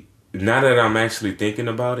they, now that I'm actually thinking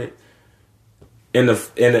about it,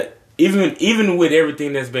 even with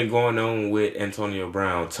everything that's been going on with Antonio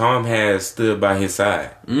Brown, Tom has stood by his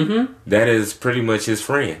side. Mm-hmm. That is pretty much his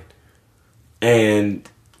friend. And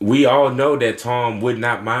we all know that Tom would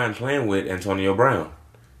not mind playing with Antonio Brown.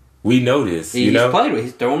 We know this. He's played with.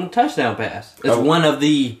 He's thrown a touchdown pass. It's one of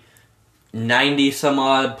the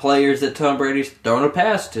 90-some-odd players that Tom Brady's thrown a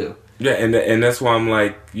pass to. Yeah, and that's why I'm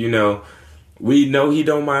like, we know he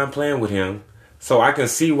don't mind playing with him. So I can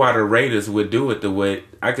see why the Raiders would do it the way...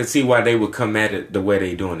 I can see why they would come at it the way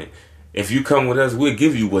they doing it. If you come with us, we'll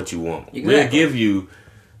give you what you want. Exactly. We'll give you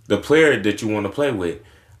the player that you want to play with.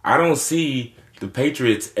 I don't see the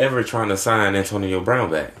Patriots ever trying to sign Antonio Brown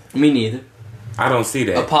back. Me neither. I don't see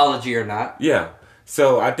that. Apology or not. Yeah.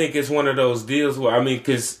 So I think it's one of those deals where, I mean,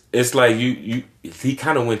 because it's like he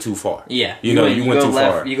kind of went too far. Yeah. You went too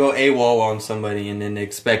far. You go AWOL on somebody and then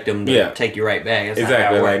expect them to take you right back. That's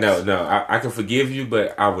exactly. Like, no. I can forgive you,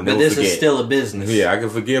 but I will never forget. But this is still a business. Yeah, I can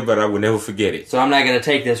forgive, but I will never forget it. So I'm not going to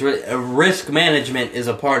take this. Risk management is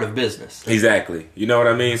a part of business. Exactly. You know what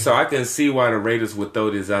I mean? So I can see why the Raiders would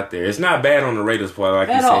throw this out there. It's not bad on the Raiders' part, like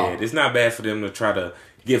you said. It's not bad for them to try to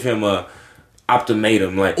give him a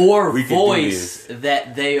ultimatum, like, or voice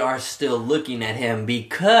that they are still looking at him,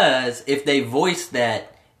 because if they voice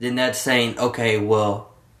that, then that's saying, okay,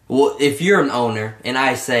 well, if you're an owner and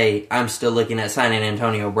I say I'm still looking at signing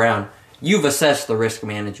Antonio Brown, you've assessed the risk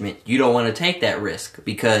management. You don't want to take that risk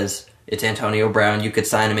because it's Antonio Brown. You could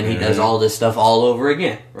sign him and he does all this stuff all over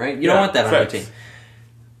again, right? You don't want that on your team.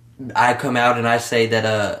 I come out and I say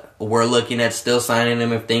that we're looking at still signing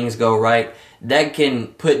him if things go right. That can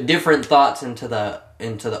put different thoughts into the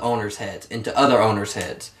owners' heads, into other owners'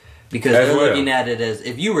 heads, because they're looking at it as,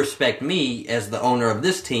 if you respect me as the owner of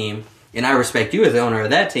this team, and I respect you as the owner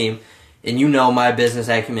of that team, and you know my business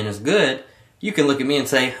acumen is good, you can look at me and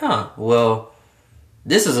say, well,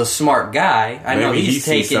 this is a smart guy. I know he's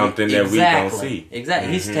taking something that we don't see.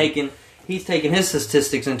 Exactly, he's taking his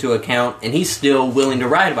statistics into account, and he's still willing to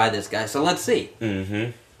ride by this guy. So let's see.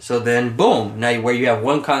 Mm-hmm. So then, boom. Now, where you have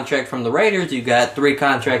one contract from the Raiders, you got 3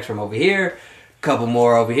 contracts from over here, a couple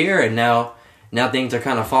more over here, and now things are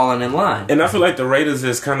kind of falling in line. And I feel like the Raiders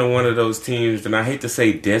is kind of one of those teams, and I hate to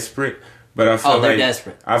say desperate, but I feel they're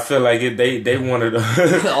desperate. I feel like they one of those.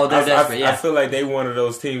 They're desperate. Yeah. I feel like they one of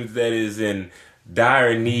those teams that is in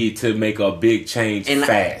dire need to make a big change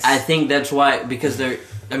fast. I think that's why, because they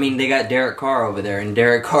got Derek Carr over there, and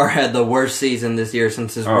Derek Carr had the worst season this year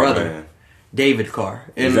since his brother. Man. David Carr.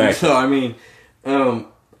 And exactly.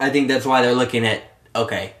 So, I think that's why they're looking at,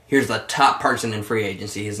 okay, here's the top person in free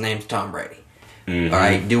agency. His name's Tom Brady. Mm-hmm. All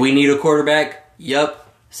right, do we need a quarterback? Yep.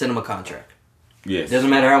 Send him a contract. Yes. Doesn't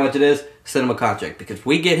matter how much it is, send him a contract. Because if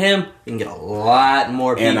we get him, we can get a lot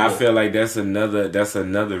more people. And I feel like that's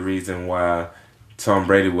another reason why Tom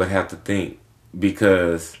Brady would have to think,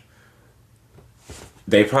 because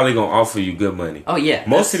they probably gonna offer you good money. Oh yeah,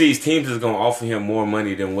 most of these teams is gonna offer him more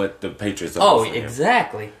money than what the Patriots are. Oh,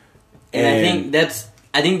 exactly. And I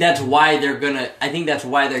think that's why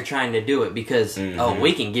they're trying to do it, because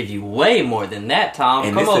we can give you way more than that, Tom.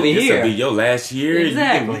 And come over here. This will be your last year.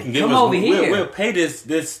 Exactly. You can give come us, over here. We'll pay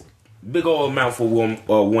this big old amount for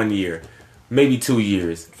 1 year, maybe 2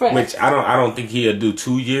 years. Fact. Which I don't think he'll do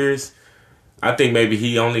 2 years. I think maybe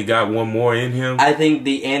he only got one more in him. I think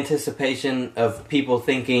the anticipation of people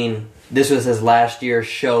thinking this was his last year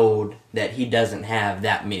showed that he doesn't have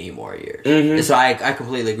that many more years. Mm-hmm. So I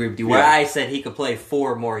completely agree with you. Where I said he could play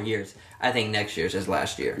 4 more years, I think next year's his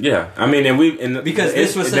last year. Yeah, I mean, because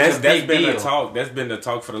this was such a big deal. That's been the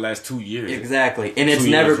talk for the last 2 years. Exactly, and it's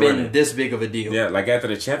never been this big of a deal. Yeah, like after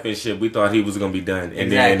the championship, we thought he was going to be done,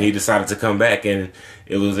 and then he decided to come back, and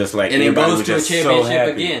it was just like, and it goes to a championship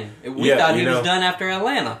so again. We thought he was done after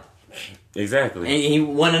Atlanta. Exactly, and he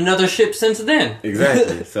won another ship since then.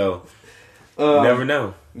 Exactly, so you never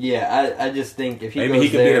know. Yeah, I just think if he maybe he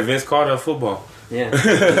could be the Vince Carter of football. Yeah,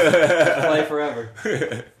 play forever.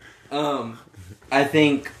 I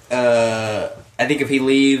think if he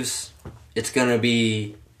leaves, it's gonna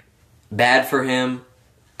be bad for him.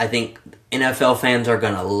 I think NFL fans are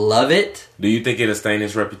gonna love it. Do you think it'll stain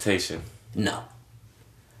his reputation? No,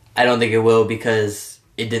 I don't think it will, because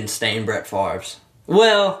it didn't stain Brett Favre's.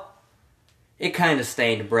 Well, it kind of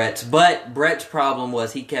stained Brett's, but Brett's problem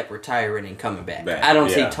was he kept retiring and coming back. I don't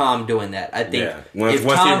see Tom doing that. I think once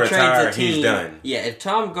Tom he retires, he's done. Yeah, if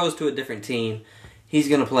Tom goes to a different team, he's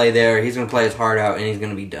going to play there, he's going to play his heart out, and he's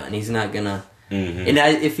going to be done. He's not going to... Mm-hmm. And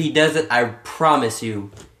if he does it, I promise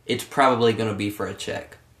you, it's probably going to be for a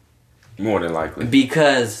check. More than likely.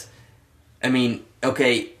 Because, I mean,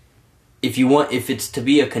 okay, if it's to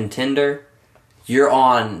be a contender, you're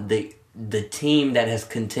on the team that has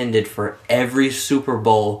contended for every Super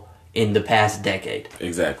Bowl in the past decade.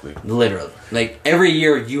 Exactly. Literally. Like, every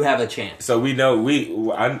year you have a chance. So we know,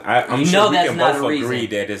 I'm sure we can both agree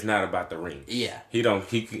that it's not about the ring. Yeah.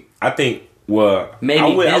 I think, well, maybe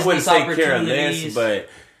I wouldn't say care less, but...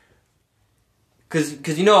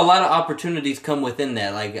 Because a lot of opportunities come within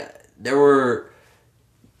that. Like, there were...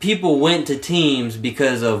 People went to teams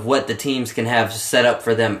because of what the teams can have set up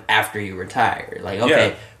for them after you retire. Like,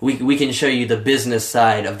 okay, we can show you the business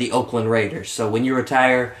side of the Oakland Raiders. So when you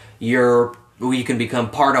retire, you can become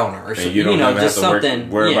part owner or something. You don't just have to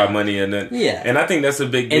worry about money and then. Yeah. And I think that's a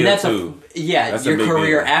big deal, and that's too. That's your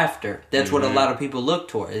career deal. After. That's what a lot of people look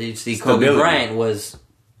toward. You see, Kobe Bryant was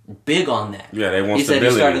big on that. Yeah, they want He stability.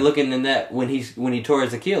 said he started looking in that when he tore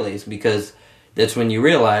his Achilles, because that's when you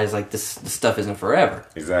realize like this stuff isn't forever.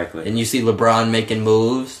 Exactly. And you see LeBron making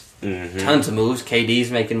moves, mm-hmm. tons of moves.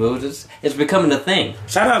 KD's making moves. It's becoming a thing.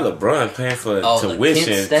 Shout out LeBron paying for tuition.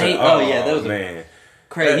 Kent State? Yeah, that was man.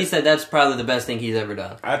 Crazy. He said that's probably the best thing he's ever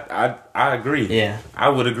done. I agree. Yeah, I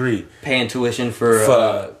would agree. Paying tuition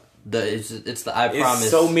for it's the I Promise.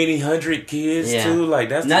 It's so many hundred kids too. Like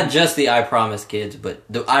that's not just the I Promise kids, but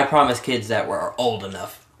the I Promise kids that were old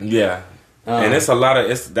enough. Yeah, and it's a lot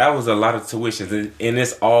of that was a lot of tuitions, and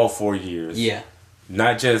it's all 4 years. Yeah,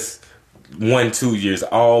 not just 1-2 years,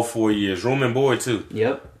 all 4 years, room and board too.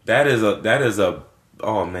 Yep, that is a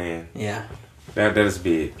oh man. Yeah, that is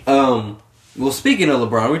big. Well, speaking of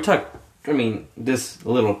LeBron, we talked. I mean, this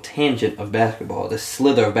little tangent of basketball, this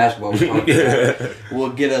slither of basketball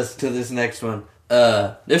will get us to this next one.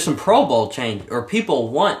 There's some Pro Bowl change, or people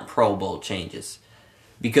want Pro Bowl changes,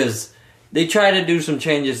 because they tried to do some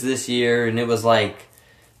changes this year, and it was like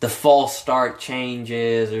the false start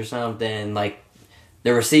changes or something. Like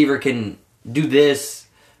the receiver can do this,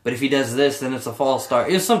 but if he does this, then it's a false start.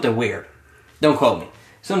 It was something weird. Don't quote me.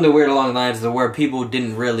 Something weird along the lines of where people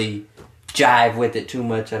didn't really jive with it too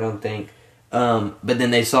much, I don't think. But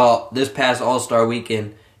then they saw this past All-Star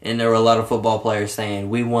weekend, and there were a lot of football players saying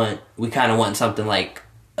we kind of want something like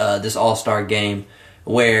this All-Star game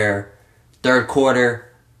where third quarter,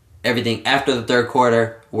 everything after the third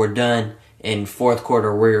quarter we're done, and fourth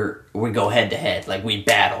quarter we go head to head, like we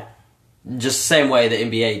battle, just the same way the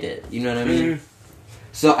NBA did. You know what I mean? Mm-hmm.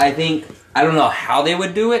 So I don't know how they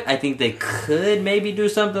would do it. I think they could maybe do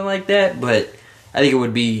something like that, but I think it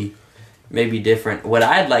would be maybe different. What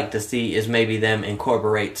I'd like to see is maybe them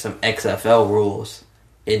incorporate some XFL rules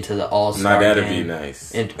into the All-Star game. That'd be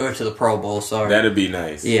nice. Or to the Pro Bowl, sorry. That'd be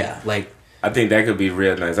nice. Yeah, like... I think that could be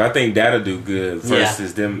real nice. I think that'll do good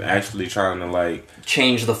versus them actually trying to, like...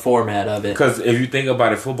 change the format of it. Because if you think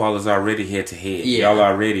about it, football is already head-to-head. Yeah. Y'all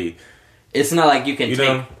already... It's not like you can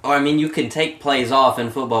you can take plays off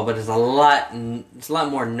in football, but it's a lot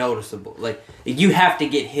more noticeable. Like, you have to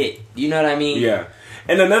get hit. You know what I mean? Yeah.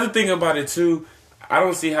 And another thing about it, too, I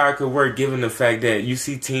don't see how it could work given the fact that you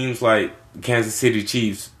see teams like Kansas City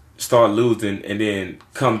Chiefs start losing and then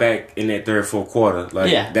come back in that third, fourth quarter.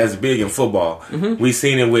 Like, that's big in football. Mm-hmm. We've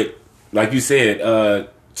seen it with, like you said,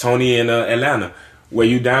 Tony in Atlanta, where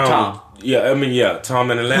you down. Tom.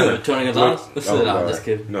 Tom in Atlanta. Tony Gonzalez? Just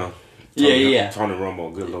kidding. No. Tony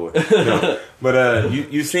Romo, good Lord. No. But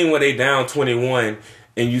you seen where they down 21,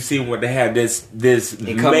 and you see what they have this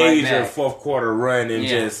major right fourth quarter run, and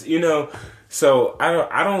just So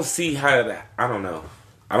I don't see how to, I don't know.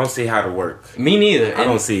 I don't see how to work. Me neither. I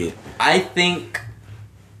don't see it. I think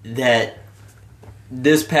that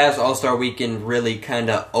this past All-Star weekend really kind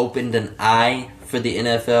of opened an eye for the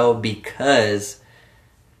NFL, because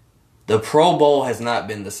the Pro Bowl has not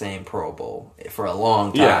been the same Pro Bowl for a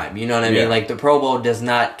long time. Yeah. You know what I mean? Like, the Pro Bowl does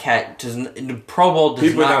not the Pro Bowl does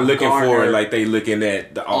People not are not looking for it like they looking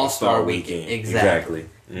at the All-Star weekend. Exactly.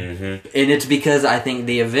 Mm-hmm. And it's because I think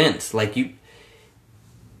the events, like,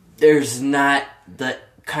 there's not the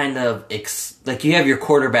kind of like, you have your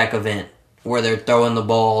quarterback event where they're throwing the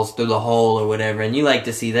balls through the hole or whatever, and you like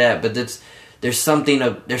to see that, but there's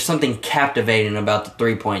something captivating about the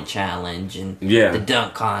 3-point challenge and the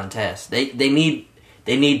dunk contest. They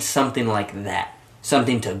need something like that,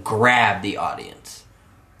 something to grab the audience.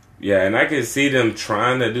 Yeah, and I can see them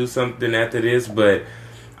trying to do something after this, but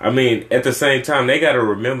I mean, at the same time, they got to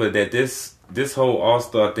remember that this whole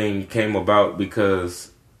All-Star thing came about because,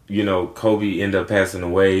 Kobe ended up passing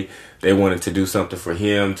away. They wanted to do something for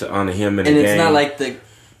him, to honor him in the game. And it's not like the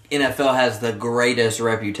NFL has the greatest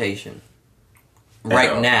reputation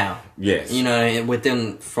right now. Yes.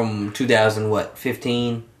 Within from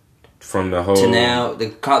 2015 from the whole to now,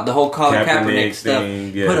 the whole Colin Kaepernick stuff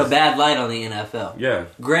thing, put a bad light on the NFL. Yeah.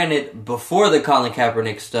 Granted, before the Colin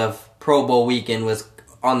Kaepernick stuff, Pro Bowl weekend was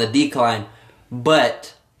on the decline,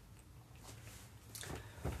 but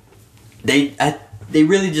they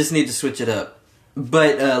really just need to switch it up.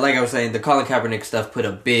 But like I was saying, the Colin Kaepernick stuff put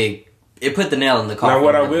the nail in the coffin. Now,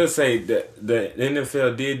 what I will say, the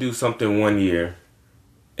NFL did do something one year,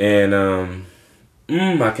 and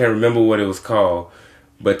I can't remember what it was called,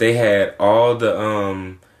 but they had all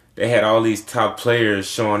these top players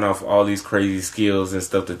showing off all these crazy skills and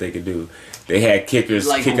stuff that they could do. They had kickers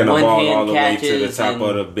like kicking the ball all the way to the top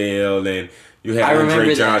of the bell, and you had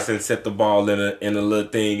Andre Johnson set the ball in a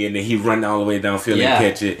little thing, and then he run all the way downfield and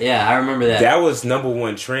catch it. Yeah, I remember that. That was number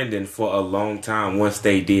one trending for a long time once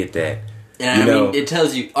they did that. And I mean, it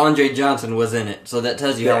tells you Andre Johnson was in it, so that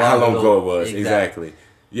tells you how long ago it was. Exactly.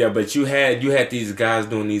 Yeah, but you had these guys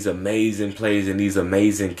doing these amazing plays and these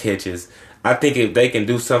amazing catches. I think if they can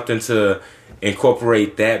do something to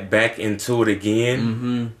incorporate that back into it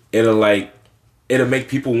again, it'll make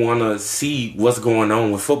people want to see what's going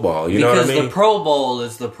on with football. You know what I mean? Because the Pro Bowl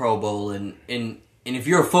is the Pro Bowl, and if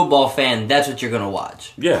you're a football fan, that's what you're gonna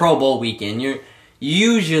watch. Yeah. Pro Bowl weekend. You're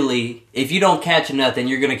usually, if you don't catch nothing,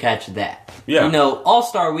 you're gonna catch that. Yeah. You know,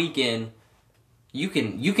 All-Star Weekend, you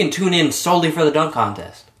can tune in solely for the dunk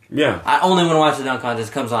contest. Yeah. I only want to watch the dunk contest.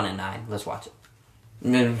 It comes on at 9. Let's watch it.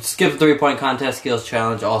 And then skip the 3-point contest, skills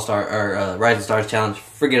challenge, All-Star or Rising Stars challenge.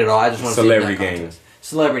 Forget it all. I just want to see the dunk contest.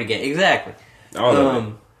 Celebrity game, exactly. All of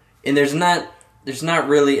it. And there's not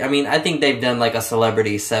really. I mean, I think they've done like a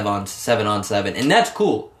celebrity 7-on-7, and that's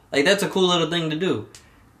cool. Like that's a cool little thing to do.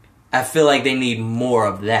 I feel like they need more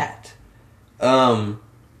of that.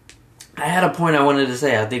 I had a point I wanted to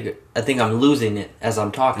say. I think I'm losing it as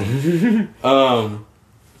I'm talking.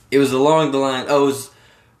 It was along the line. Oh, it was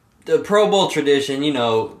the Pro Bowl tradition. You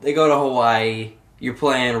know, they go to Hawaii. You're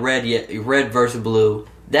playing red versus blue.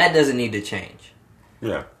 That doesn't need to change.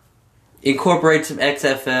 Yeah. Incorporate some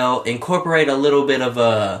XFL. Incorporate a little bit of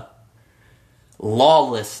a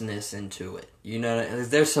lawlessness into it. You know,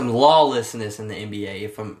 there's some lawlessness in the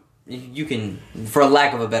NBA. You can, for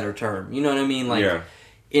lack of a better term, you know what I mean? Like, yeah.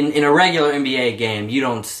 In a regular NBA game, you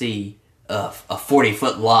don't see a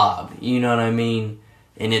 40-foot lob. You know what I mean?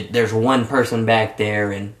 And there's one person back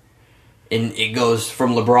there, and it goes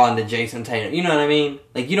from LeBron to Jason Tatum. You know what I mean?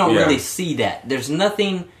 Like, you don't really see that. There's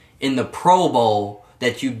nothing in the Pro Bowl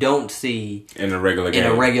that you don't see in a regular game.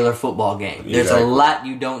 In a regular football game. Exactly. There's a lot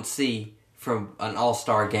you don't see from an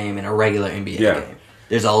All-Star game in a regular NBA game.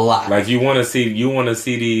 There's a lot. Like you want to see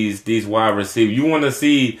these wide receivers. You want to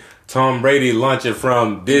see Tom Brady launch it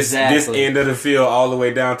from this end of the field all the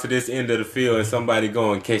way down to this end of the field, and somebody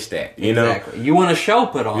go and catch that. You know, you want a show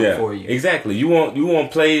put on for you. Exactly. You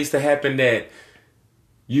want plays to happen that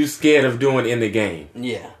you scared of doing in the game.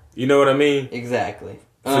 Yeah. You know what I mean? Exactly.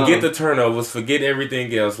 Forget the turnovers. Forget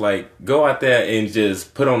everything else. Like go out there and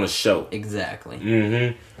just put on a show. Exactly.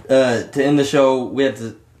 Mm-hmm. To end the show,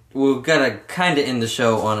 we're gonna kind of end the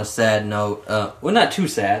show on a sad note. Well, not too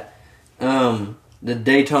sad. The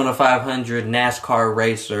Daytona 500 NASCAR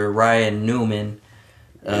racer Ryan Newman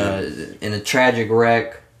in a tragic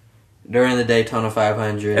wreck during the Daytona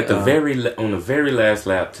 500. At the on the very last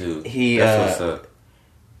lap too. That's what's up.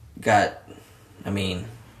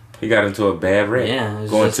 He got into a bad wreck. Yeah,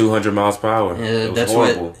 going 200 miles per hour. It was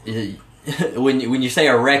horrible. When you say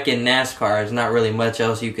a wreck in NASCAR, there's not really much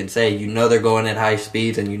else you can say. You know they're going at high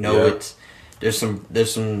speeds, and you know there's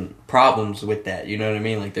some problems with that. You know what I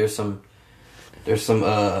mean? Like there's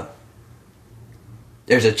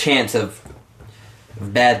a chance of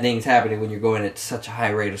bad things happening when you're going at such a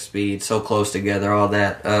high rate of speed, so close together, all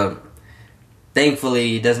that. Thankfully,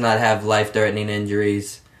 he does not have life-threatening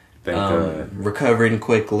injuries. Thank God. Recovering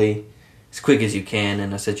quickly, as quick as you can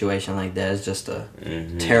in a situation like that. It's just a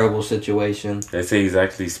terrible situation. They say he's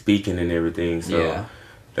actually speaking and everything, so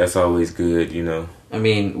that's always good, you know. I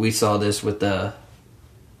mean, we saw this with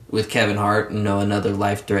Kevin Hart, you know, another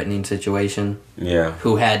life-threatening situation. Yeah.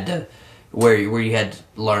 Who had to, where you had to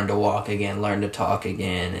learn to walk again, learn to talk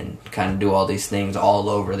again, and kind of do all these things all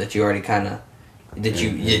over that you already kind of, that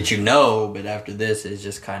you know, but after this, it's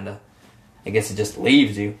just kind of, I guess it just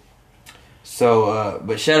leaves you. So,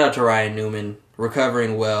 but shout out to Ryan Newman,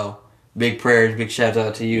 recovering well. Big prayers, big shout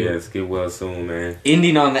out to you. Yes, get well soon, man.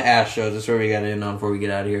 Ending on the Astros, that's where we got to end on before we get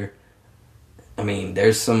out of here. I mean,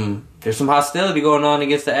 there's some hostility going on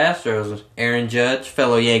against the Astros. Aaron Judge,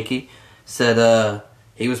 fellow Yankee, said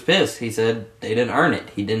he was pissed. He said they didn't earn it.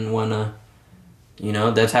 He didn't want to, you know,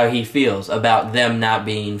 that's how he feels about them not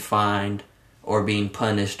being fined or being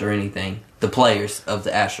punished or anything. The players of the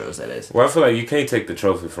Astros, that is. Well, I feel like you can't take the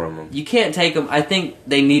trophy from them. You can't take them. I think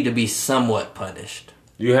they need to be somewhat punished.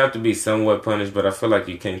 You have to be somewhat punished, but I feel like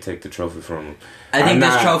you can't take the trophy from them. I think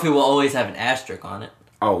this trophy will always have an asterisk on it.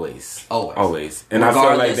 Always. Regardless And I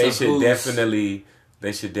feel like they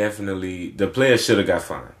should definitely, the players should have got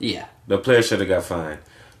fined. Yeah. The players should have got fined.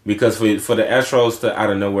 Because for the Astros to out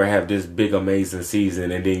of nowhere have this big amazing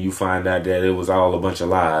season and then you find out that it was all a bunch of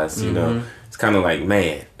lies, you know, it's kind of like,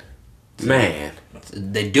 man.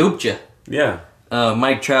 They duped you. Yeah.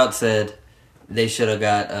 Mike Trout said they should have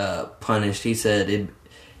got punished. He said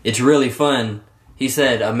it's really fun. He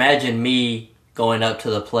said, imagine me going up to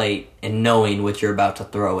the plate and knowing what you're about to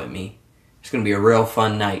throw at me. It's going to be a real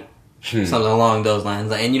fun night. Something along those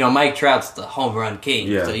lines. And, you know, Mike Trout's the home run king.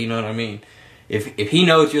 Yeah. So, you know what I mean? If he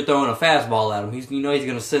knows you're throwing a fastball at him, he's going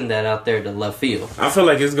to send that out there to left field. I feel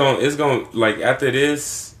like it's going like after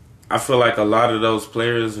this, I feel like a lot of those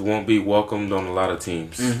players won't be welcomed on a lot of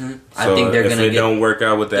teams. Mm-hmm. So I think they're gonna if it don't work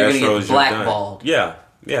out with the Astros, blackballed. Yeah,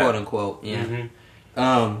 quote unquote. Yeah.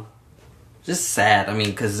 Mm-hmm. Just sad. I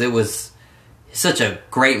mean, because it was such a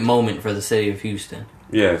great moment for the city of Houston.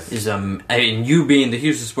 Yes. I mean, you being the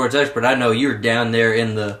Houston sports expert, I know you're down there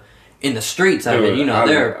in the streets of it. You know,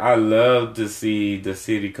 I love to see the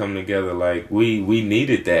city come together. Like we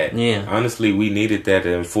needed that. Yeah. Honestly, we needed that,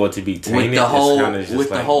 and for it to be tainted, with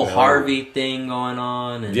the whole Harvey thing going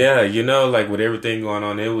on. And yeah, you know, like with everything going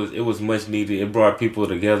on, it was much needed. It brought people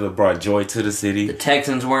together, brought joy to the city. The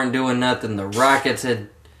Texans weren't doing nothing. The Rockets had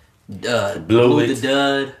blew the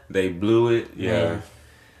dud. They blew it. Yeah.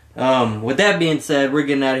 With that being said, we're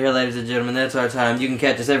getting out of here, ladies and gentlemen. That's our time. You can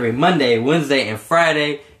catch us every Monday, Wednesday, and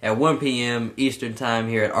Friday at 1 p.m. Eastern Time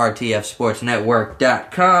here at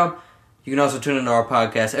rtfsportsnetwork.com. You can also tune into our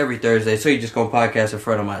podcast every Thursday, So You Just Go Podcast in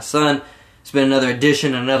Front of My Son. It's been another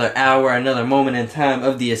edition, another hour, another moment in time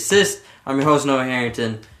of The Assist. I'm your host, Noah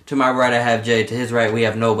Harrington. To my right, I have Jay. To his right, we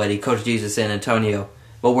have nobody. Coach Jesus San Antonio.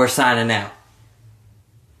 But we're signing out.